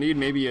items that need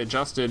maybe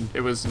adjusted,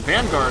 it was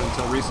Vanguard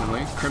until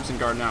recently. Crimson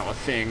Guard now a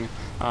thing.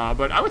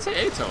 But I would say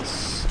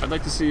Atos. I'd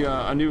like to see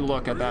a new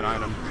look at that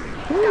item.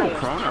 Ooh,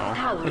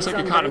 Chrono. Looks like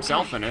he caught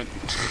himself in it.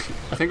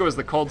 I think it was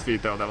the Cold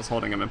Feet, though, that was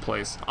holding him in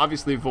place.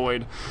 Obviously,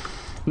 Void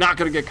not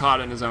going to get caught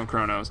in his own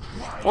Chronos.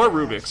 Or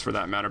Rubik's, for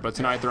that matter. But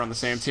tonight they're on the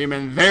same team.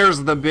 And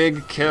there's the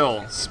big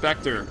kill.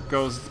 Spectre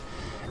goes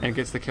and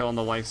gets the kill on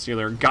the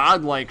Lifestealer.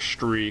 Godlike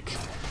streak.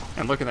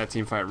 And look at that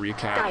teamfight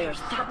recap.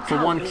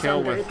 For one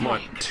kill with,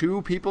 what,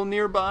 2 people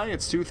nearby?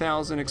 It's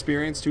 2,000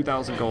 experience,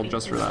 2,000 gold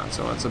just for that.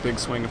 So that's a big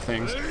swing of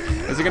things.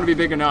 Is it going to be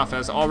big enough?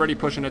 As already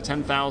pushing a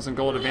 10,000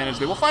 gold advantage.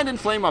 They will find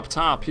Inflame up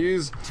top.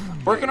 He's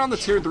working on the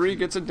tier 3,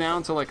 gets it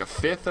down to like a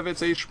 1/5 of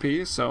its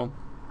HP. So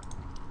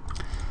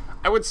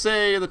I would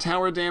say the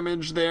tower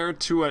damage there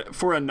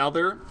for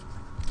another.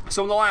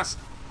 So in the last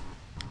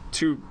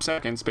 2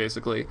 seconds,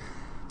 basically,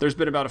 there's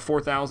been about a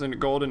 4,000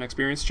 gold in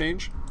experience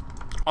change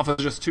off of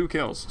just 2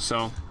 kills.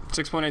 So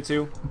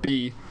 6.82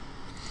 B.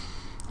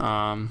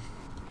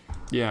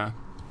 Yeah,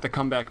 the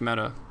comeback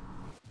meta.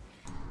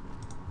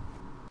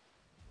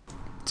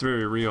 It's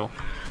very real.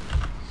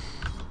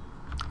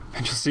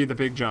 And you'll see the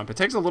big jump. It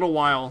takes a little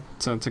while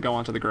to go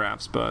onto the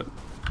graphs, but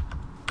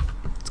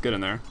it's good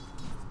in there.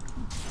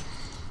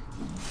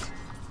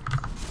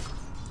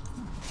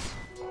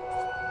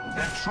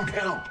 That should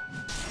help.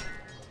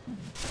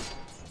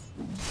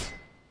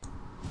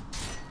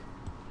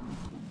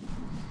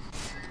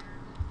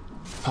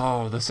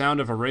 Oh, the sound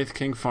of a Wraith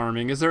King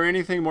farming. Is there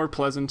anything more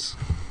pleasant?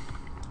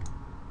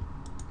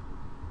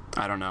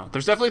 I don't know.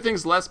 There's definitely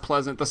things less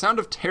pleasant. The sound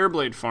of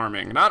Terrorblade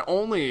farming. Not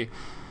only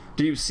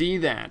do you see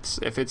that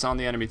if it's on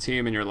the enemy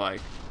team and you're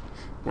like,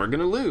 we're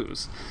gonna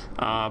lose,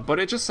 but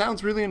it just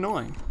sounds really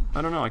annoying.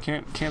 I don't know. I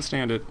can't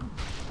stand it.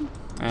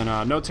 And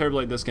no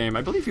Terrorblade this game.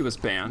 I believe he was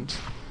banned.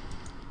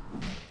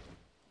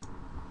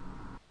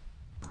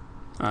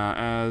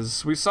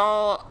 As we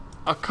saw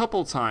a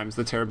couple times,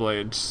 the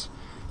Terrorblades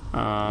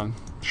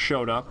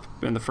showed up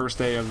in the first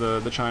day of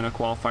the China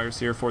qualifiers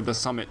here for the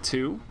Summit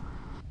 2.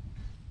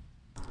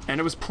 And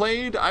it was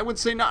played, I would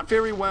say, not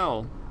very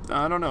well.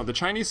 I don't know. The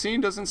Chinese scene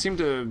doesn't seem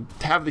to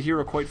have the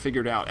hero quite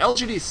figured out.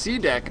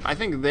 LGDC deck, I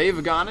think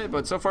they've got it,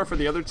 but so far for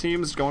the other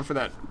teams going for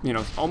that, you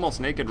know,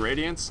 almost naked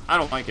Radiance, I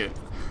don't like it.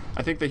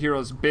 I think the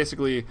hero's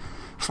basically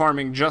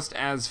farming just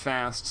as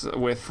fast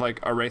with like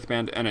a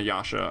Wraithband and a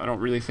Yasha. I don't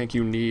really think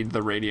you need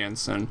the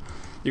Radiance, and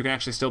you can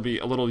actually still be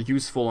a little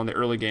useful in the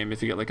early game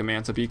if you get like a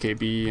Manta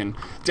BKB, and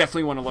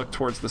definitely want to look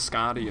towards the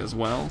Scotty as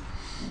well.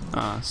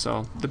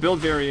 So the build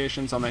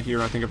variations on that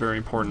hero I think are very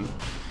important.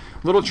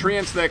 Little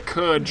treants that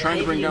could, trying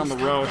to bring down the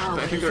Roche.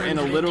 I think they're in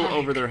a little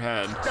over their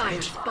head.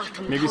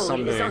 Maybe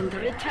someday.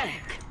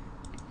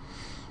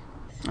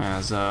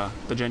 As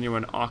the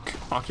genuine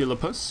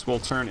Oculopus will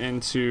turn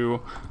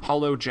into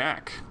Hollow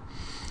Jack.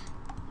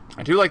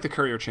 I do like the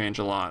courier change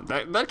a lot.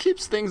 That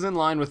keeps things in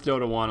line with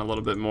Dota 1 a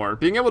little bit more.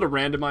 Being able to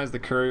randomize the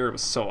courier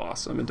was so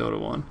awesome in Dota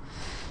 1.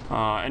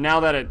 And now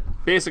that it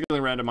basically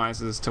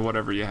randomizes to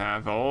whatever you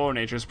have. Oh,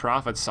 Nature's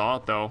Prophet saw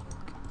it though.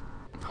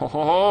 Ho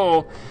ho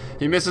ho!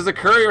 He misses a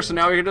courier, so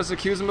now we can just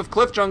accuse him of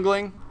cliff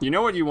jungling. You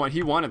know what you want?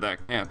 He wanted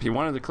that camp. He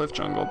wanted the cliff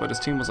jungle, but his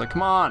team was like,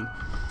 come on,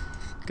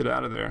 get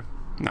out of there.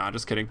 Nah,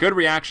 just kidding. Good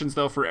reactions,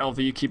 though, for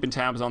LV, keeping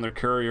tabs on their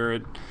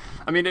courier.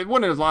 I mean, it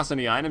wouldn't have lost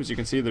any items. You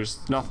can see there's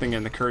nothing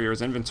in the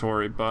courier's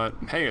inventory, but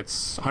hey,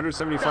 it's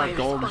 175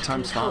 gold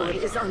times 5.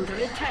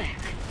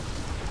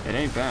 It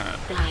ain't bad.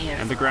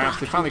 And the graphs,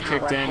 they finally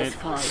kicked in. It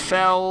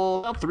fell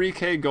about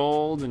 3k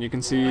gold, and you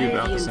can see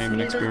about the same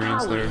in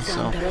experience there.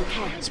 So,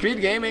 Speed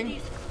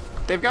Gaming,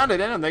 they've got it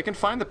in them. They can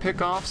find the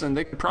pickoffs, and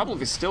they could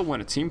probably still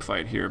win a team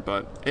fight here,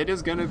 but it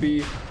is going to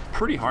be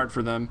pretty hard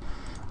for them.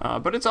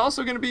 But it's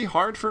also going to be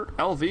hard for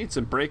LV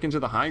to break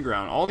into the high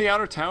ground. All the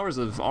outer towers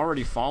have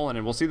already fallen,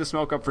 and we'll see the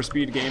smoke up for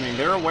Speed Gaming.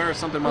 They're aware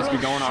something must be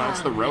going on.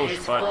 It's the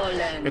Roche, but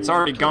it's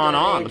already gone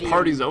on. The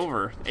party's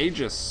over.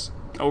 Aegis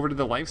over to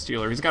the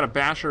Lifestealer. He's got a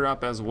Basher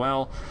up as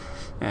well,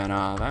 and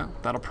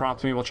that'll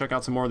prompt me. We'll check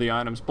out some more of the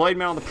items. Blade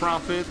Mail, the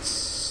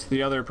Prophets,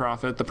 the other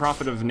Prophet, the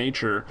Prophet of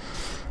Nature.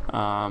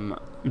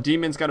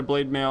 Demon's got a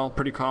Blade Mail,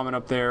 pretty common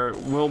up there.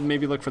 We'll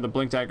maybe look for the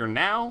Blink Dagger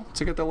now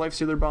to get the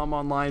Lifestealer Bomb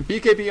online.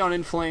 BKB on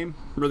Inflame,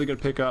 really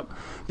good pickup.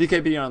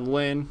 BKB on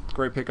Lin,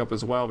 great pickup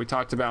as well. We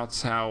talked about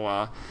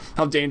how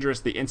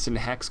dangerous the Instant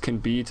Hex can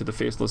be to the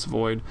Faceless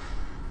Void.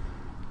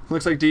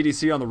 Looks like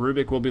DDC on the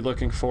Rubik will be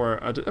looking for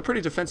a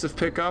pretty defensive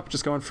pickup,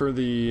 just going for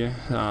the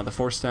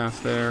Force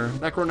Staff there.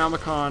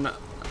 Necronomicon,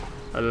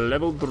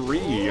 level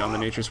 3 on the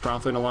Nature's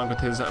Prophet, along with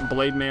his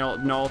Blade Mail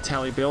Null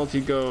Tally build.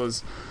 He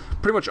goes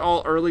pretty much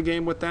all early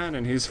game with that,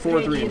 and he's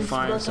 4, 3, and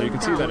 5, so you can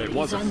see that it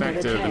was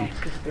effective, and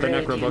the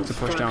Necro book to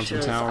push down some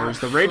towers.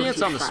 The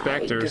Radiance on the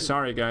Spectre,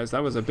 sorry guys,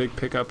 that was a big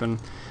pickup, and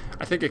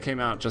I think it came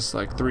out just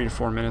like 3 to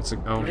 4 minutes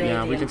ago.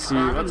 Yeah, we can see,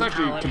 let's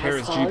actually compare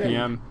his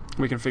GPM,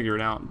 we can figure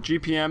it out.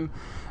 GPM,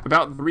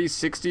 about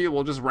 360,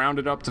 we'll just round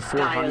it up to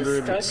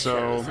 400,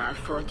 so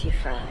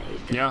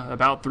yeah,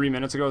 about 3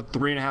 minutes ago,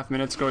 3.5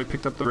 minutes ago, he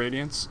picked up the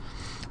Radiance,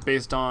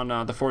 based on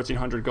the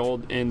 1400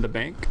 gold in the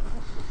bank.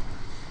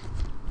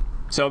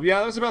 So yeah,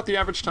 that was about the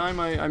average time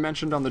I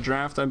mentioned on the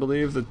draft, I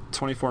believe, the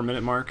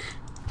 24-minute mark.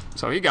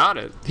 So he got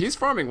it. He's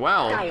farming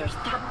well.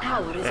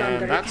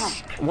 And that's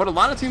what a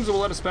lot of teams will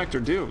let a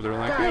Spectre do. They're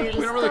like, yeah,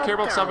 we don't really care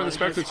about stopping the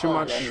Spectre too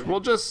much. We'll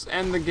just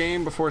end the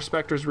game before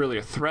Spectre's really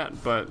a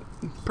threat. But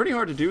pretty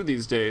hard to do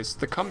these days.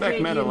 The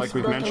comeback meta, like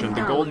we've mentioned,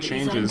 the gold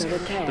changes.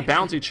 The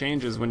bounty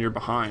changes when you're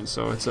behind.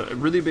 So it's a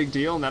really big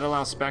deal, and that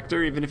allows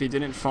Spectre, even if he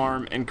didn't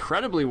farm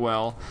incredibly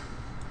well,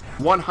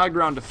 1 high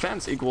ground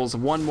defense equals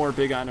 1 more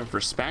big item for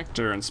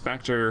Spectre, and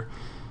Spectre,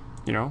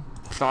 you know,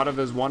 thought of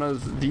as one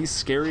of the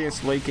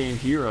scariest late game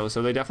heroes,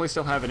 so they definitely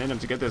still have it in him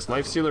to get this.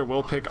 Lifestealer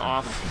will pick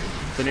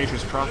off the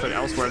Nature's Prophet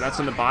elsewhere. That's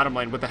in the bottom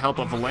lane with the help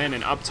of Lin,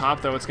 and up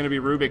top though it's going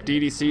to be Rubik.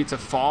 DDC to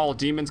fall.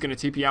 Demon's going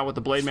to TP out with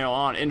the Blade Mail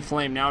on.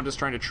 Inflame now just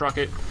trying to truck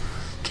it.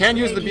 Can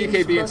use the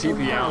BKB and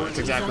TP out. That's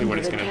exactly what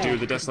it's going to do.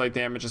 The Desolate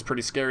damage is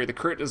pretty scary. The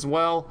crit as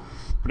well,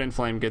 but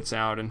Inflame gets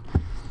out, and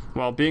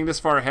well, being this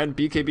far ahead,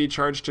 BKB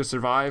charge to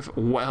survive,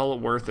 well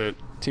worth it.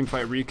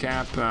 Teamfight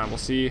recap, we'll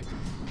see.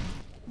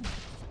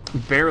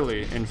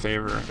 Barely in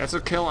favor. That's a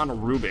kill on a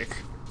Rubik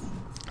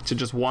to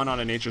just 1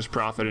 on a Nature's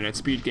Prophet, and it's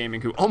Speed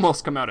Gaming who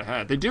almost come out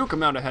ahead. They do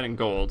come out ahead in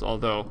gold,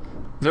 although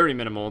very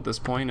minimal at this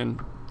point, and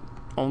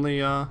only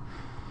gonna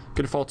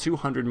fall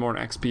 200 more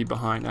XP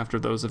behind after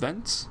those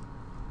events.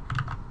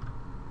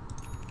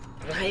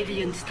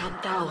 Radiant's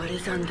top tower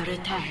is under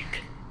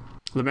attack.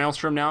 The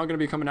Maelstrom now going to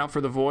be coming out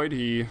for the Void.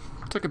 He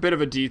took a bit of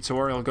a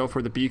detour. He'll go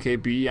for the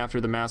BKB after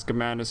the Mask of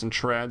Madness and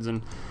Treads,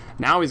 and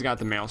now he's got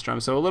the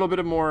Maelstrom. So a little bit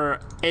of more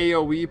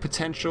AoE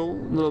potential,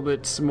 a little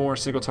bit more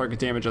single target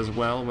damage as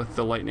well with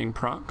the Lightning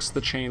procs.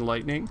 The Chain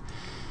Lightning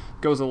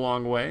goes a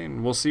long way,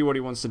 and we'll see what he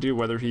wants to do,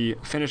 whether he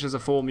finishes a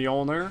full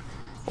Mjolnir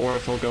or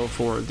if he'll go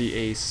for the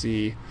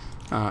AC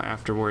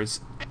afterwards.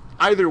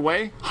 Either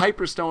way,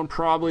 Hyperstone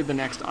probably the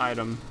next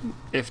item,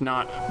 if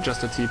not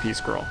just a TP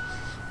scroll.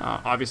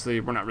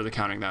 Obviously, we're not really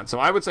counting that. So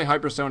I would say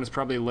Hyperstone is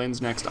probably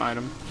Lin's next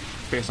item,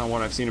 based on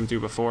what I've seen him do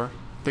before.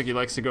 I think he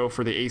likes to go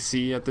for the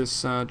AC at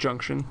this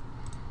junction.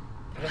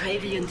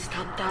 Radiant's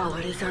top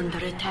tower is under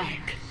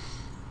attack.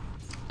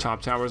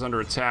 Top tower's under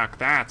attack.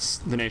 That's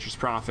the Nature's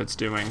Prophet's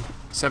doing.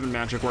 7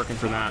 magic working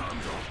for that.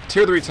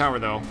 Tier 3 tower,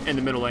 though, in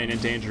the middle lane in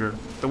danger.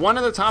 The one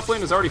in the top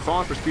lane has already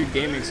fallen for Speed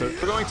Gaming, so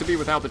they're going to be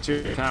without the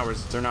 2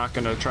 towers. They're not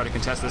going to try to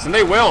contest this, and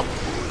they will!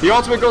 The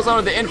ultimate goes on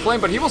with the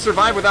Inflame, but he will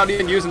survive without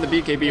even using the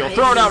BKB. He'll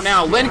throw it out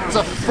now. Lin gets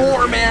a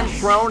 4-man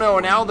chrono,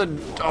 and now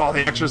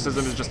the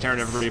Exorcism is just tearing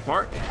everybody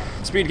apart.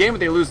 Speed Gaming,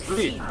 they lose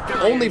 3.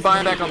 The only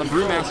buyback on the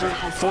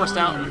Brewmaster, forced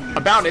out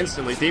about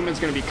instantly. Demon's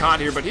going to be caught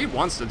here, but he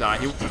wants to die.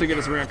 He wants to get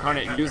his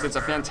Reincarnate used. It's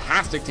a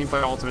fantastic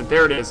teamfight ultimate.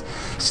 There it is.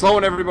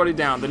 Slowing everybody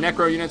down. The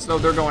Necro units, though,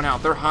 they're going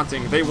out. They're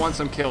hunting. They want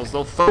some kills.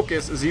 They'll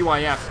focus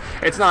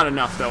ZYF. It's not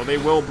enough, though. They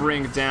will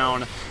bring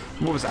down...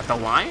 What was that? The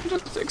lion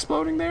just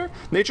exploding there?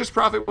 Nature's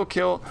Prophet will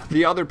kill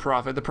the other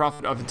Prophet, the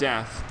Prophet of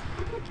Death.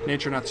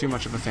 Nature not too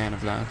much of a fan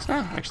of that.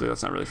 Actually,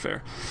 that's not really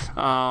fair.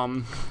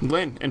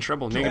 Lin in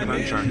trouble, negative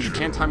Hern Charge.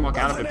 Can't time walk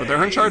out of it, but their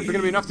Hern Charge is going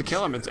to be enough to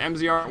kill him. It's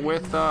MZR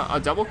with a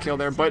double kill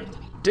there, but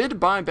did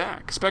buy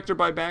back. Spectre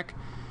buy back,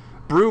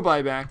 Brew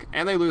buy back,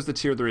 and they lose the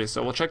tier 3.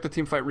 So we'll check the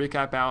team fight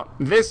recap out.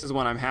 This is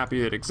when I'm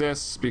happy it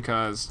exists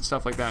because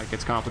stuff like that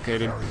gets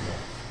complicated.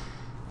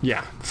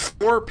 Yeah,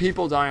 4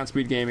 people die on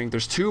Speed Gaming.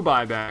 There's 2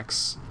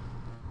 buybacks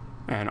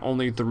and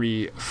only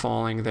 3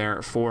 falling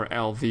there for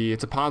LV.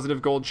 It's a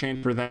positive gold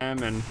chain for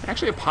them and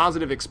actually a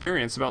positive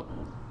experience, about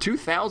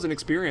 2,000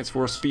 experience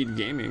for Speed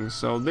Gaming.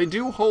 So they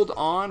do hold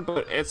on,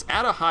 but it's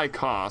at a high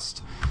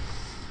cost.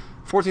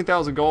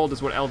 14,000 gold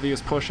is what LV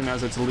is pushing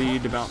as its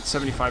lead, about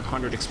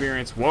 7,500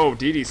 experience. Whoa,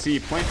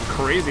 DDC playing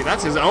crazy.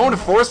 That's his own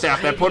Force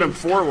Staff that put him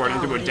forward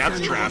into a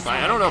death trap.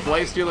 I don't know if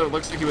Lifestealer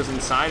looks like he was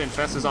inside and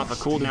Fest is off a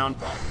cooldown.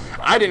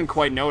 I didn't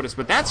quite notice,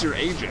 but that's your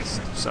Aegis.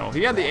 So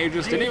he had the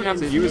Aegis, didn't even have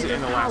to use it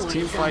in the last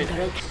team fight.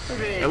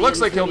 It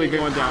looks like he'll be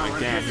going down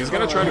again. He's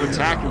going to try to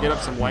attack and get up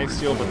some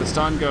lifesteal, but the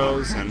stun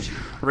goes, and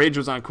Rage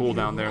was on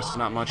cooldown there, so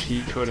not much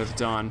he could have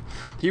done.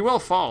 He will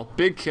fall.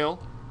 Big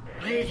kill.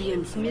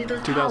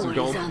 2,000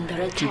 gold,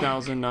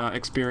 2,000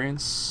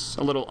 experience,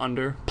 a little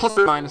under. Plus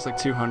or minus like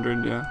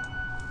 200, yeah.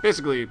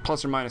 Basically,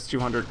 plus or minus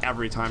 200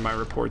 every time I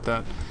report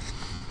that.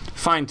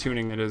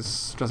 Fine-tuning it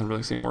doesn't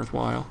really seem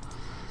worthwhile.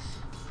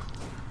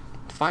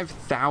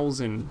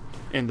 5,000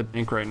 in the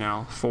bank right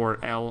now for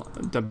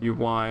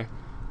LWY,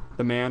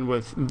 the man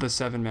with the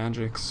 7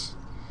 magics.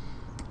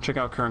 Check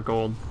out current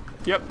gold.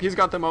 Yep, he's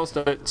got the most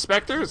of it.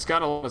 Spectre's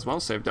got a lot as well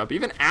saved up,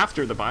 even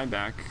after the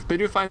buyback. They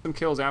do find some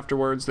kills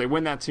afterwards. They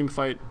win that team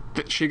fight.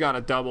 She got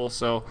a double,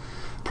 so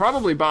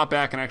probably bought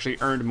back and actually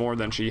earned more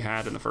than she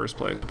had in the first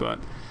place. But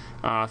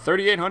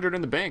 3,800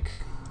 in the bank.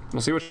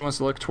 We'll see what she wants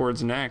to look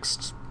towards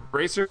next.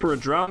 Bracer for a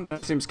drum.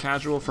 That seems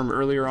casual from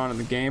earlier on in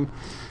the game.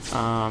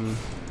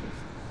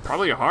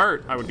 Probably a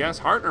heart, I would guess.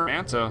 Heart or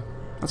Manta.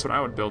 That's what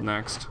I would build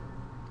next.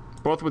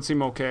 Both would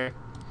seem okay.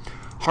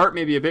 Heart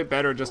may be a bit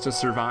better just to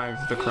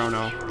survive the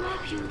chrono.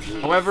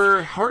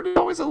 However, Heart is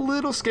always a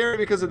little scary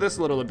because of this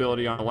little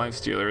ability on a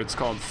Lifestealer. It's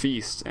called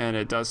Feast, and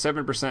it does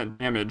 7%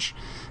 damage.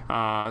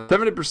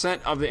 70%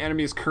 of the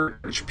enemy's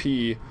current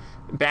HP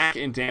back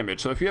in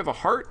damage. So if you have a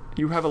Heart,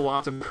 you have a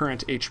lot of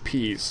current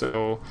HP.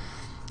 So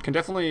can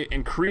definitely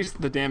increase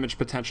the damage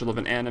potential of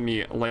an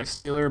enemy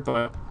Lifestealer,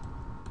 but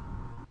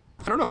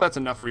I don't know if that's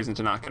enough reason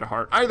to not get a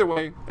heart. Either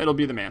way, it'll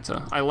be the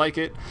Manta. I like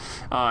it,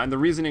 and the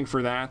reasoning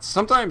for that,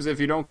 sometimes if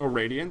you don't go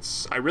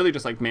Radiance, I really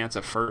just like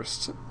Manta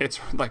first. It's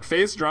like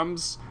Phase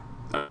Drums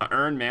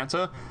earn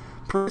Manta.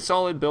 Pretty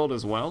solid build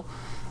as well,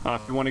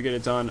 if you want to get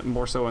it done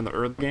more so in the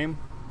early game.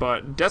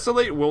 But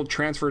Desolate will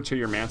transfer to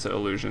your Manta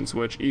illusions,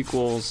 which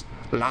equals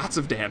lots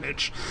of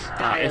damage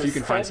if you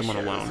can find someone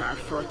alone.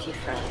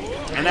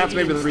 And that's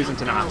maybe the reason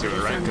to not do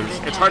it, right? Because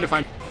it's hard to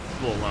find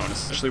alone,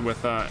 especially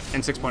with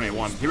in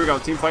 6.81. Here we go,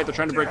 team fight. They're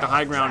trying to break the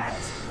high ground.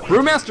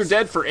 Brewmaster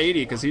dead for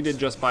 80 because he did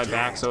just buy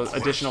back, so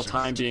additional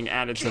time being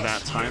added to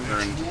that timer.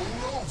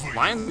 And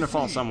Lion's gonna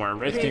fall somewhere.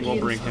 Wraith King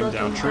will bring him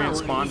down. Tree and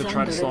Spawn to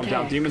try to slow him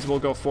down. Demons will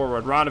go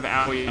forward. Rod of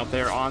Owie out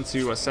there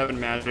onto a 7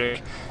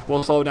 magic.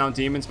 Will slow down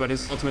Demons, but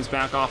his ultimate's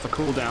back off a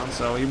cooldown,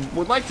 so he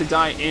would like to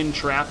die in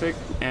traffic.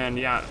 And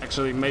yeah,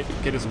 actually might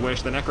get his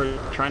wish. The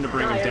Necro trying to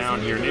bring him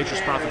down here.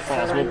 Nature's Prophet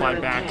falls. Will buy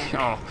back.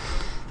 Oh.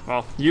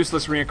 Well,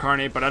 useless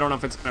reincarnate, but I don't know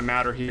if it's going to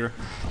matter here.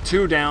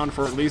 2 down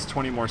for at least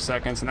 20 more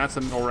seconds, and that's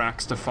the middle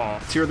racks to fall.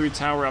 Tier 3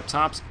 tower up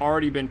top's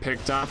already been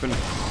picked up, and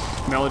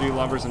Melody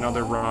Lover's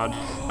another rod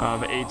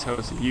of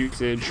Atos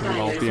usage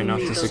will be enough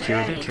to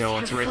secure the kill.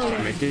 It's Wraith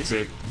King that gets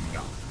it.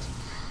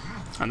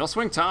 And they'll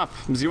swing top.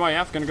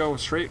 ZYF going to go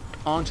straight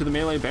onto the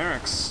melee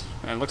barracks.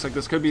 And it looks like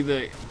this could be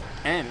the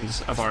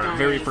end of our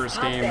very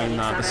first game in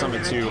the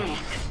Summit 2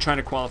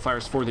 China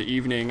qualifiers for the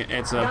evening.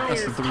 It's a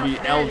best of 3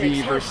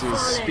 LV versus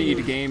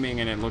Speed Gaming,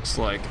 and it looks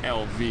like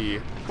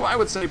LV, well, I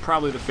would say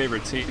probably the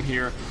favorite team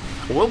here,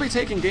 will be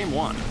taking game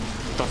 1.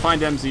 They'll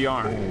find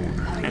MZR,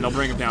 and they'll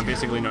bring him down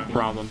basically no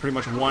problem. Pretty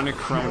much 1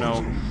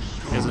 chrono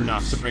is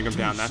enough to bring him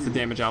down. That's the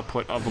damage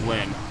output of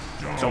Lin.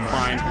 They'll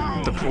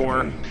find the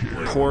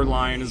poor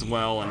Lion as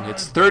well, and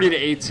it's 30 to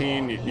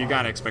 18. You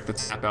gotta expect it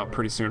to tap out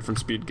pretty soon from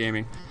Speed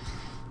Gaming.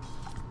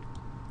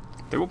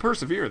 They will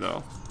persevere,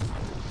 though.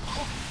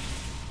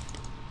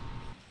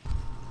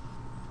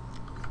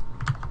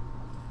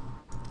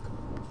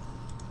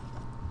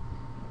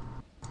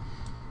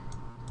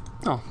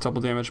 Oh,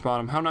 double damage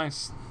bottom. How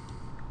nice.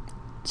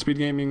 Speed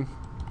Gaming,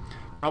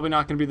 probably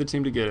not going to be the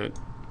team to get it.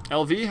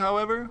 LV,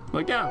 however,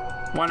 like,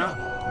 yeah, why not?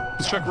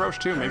 Let's check Roche,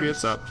 too. Maybe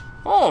it's up.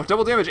 Oh,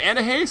 double damage and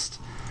a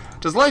haste?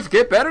 Does life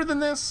get better than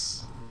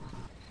this?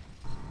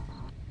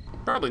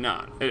 Probably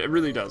not. It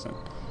really doesn't.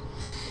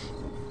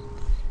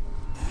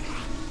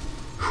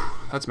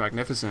 That's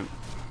magnificent.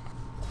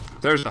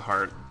 There's the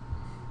heart.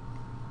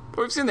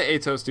 But we've seen the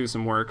Atos do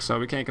some work, so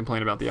we can't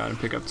complain about the item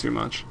pickup too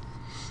much.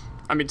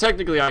 I mean,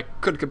 technically, I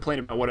could complain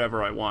about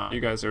whatever I want.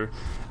 You guys are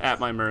at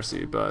my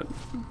mercy, but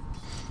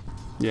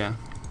yeah.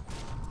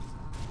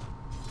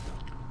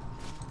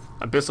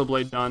 Abyssal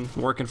Blade done.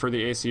 Working for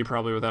the AC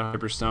probably without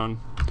Hyperstone.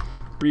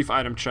 Brief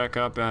item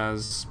checkup,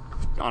 as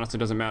honestly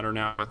doesn't matter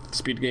now with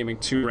Speed Gaming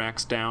 2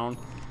 racks down.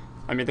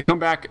 I mean, the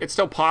comeback, it's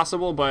still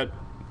possible, but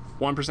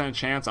 1%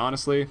 chance,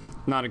 honestly.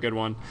 Not a good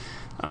one.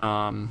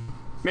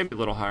 Maybe a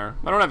little higher.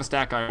 I don't have a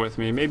stat guy with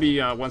me.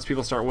 Maybe once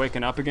people start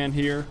waking up again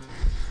here,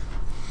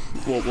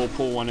 we'll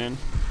pull one in.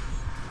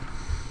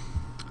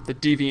 The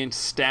Deviant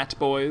Stat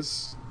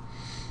Boys.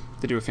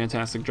 They do a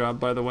fantastic job,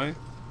 by the way.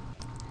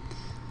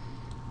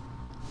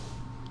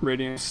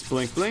 Radiance,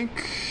 blink,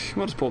 blink.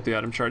 We'll just pull up the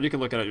item chart. You can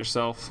look at it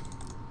yourself.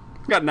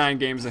 I've got 9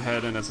 games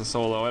ahead, and it's a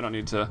solo. I don't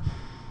need to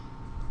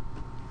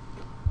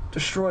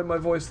destroy my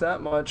voice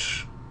that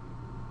much.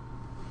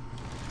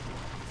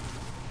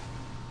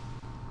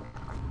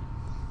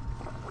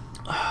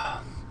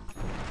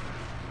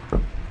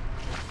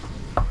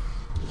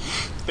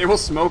 They will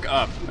smoke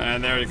up,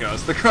 and there he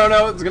goes. The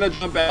chrono is gonna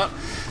jump out.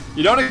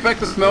 You don't expect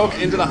the smoke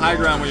into the high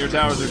ground when your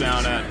towers are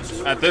down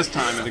at this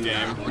time of the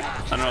game.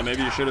 I don't know,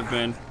 maybe you should have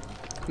been.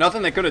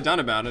 Nothing they could have done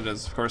about it,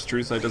 as of course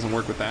True Sight doesn't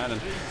work with that,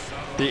 and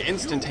the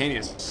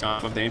instantaneous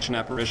of the Ancient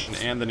Apparition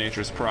and the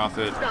Nature's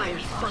Prophet,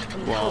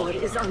 well,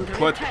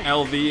 put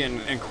LV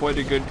in quite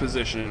a good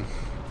position.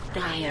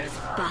 Dire's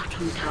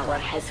bottom tower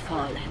has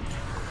fallen.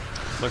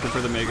 Looking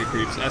for the mega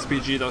creeps.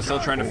 SPG though still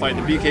trying to fight.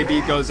 The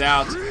BKB goes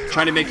out,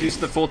 trying to make use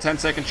of the full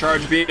 10-second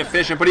charge, being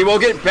efficient, but he will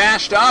get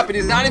bashed up, and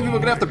he's not even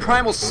going to have the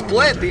primal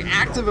split. The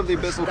active of the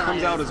Abyssal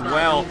comes out as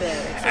well,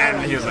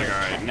 and he was like,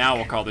 alright, now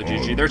we'll call the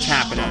GG. They're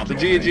tapping out. The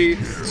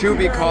GG to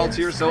be called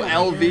here, so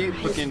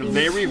LV looking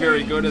very,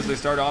 very good as they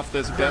start off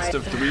this best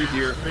of 3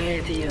 here.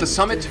 The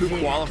Summit 2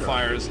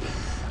 qualifiers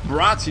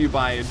brought to you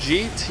by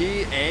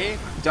GTA.com.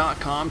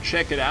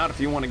 Check it out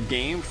if you want a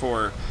game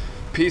for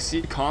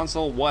PC,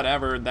 console,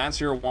 whatever.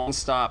 That's your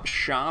one-stop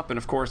shop. And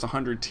of course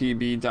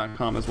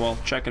 100tb.com as well.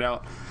 Check it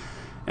out.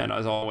 And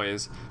as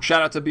always,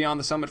 shout out to Beyond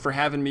the Summit for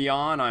having me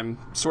on. I'm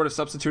sort of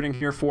substituting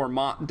here for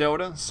Mott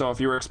Dota, so if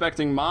you were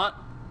expecting Mott,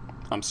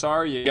 I'm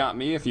sorry, you got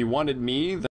me. If you wanted me, then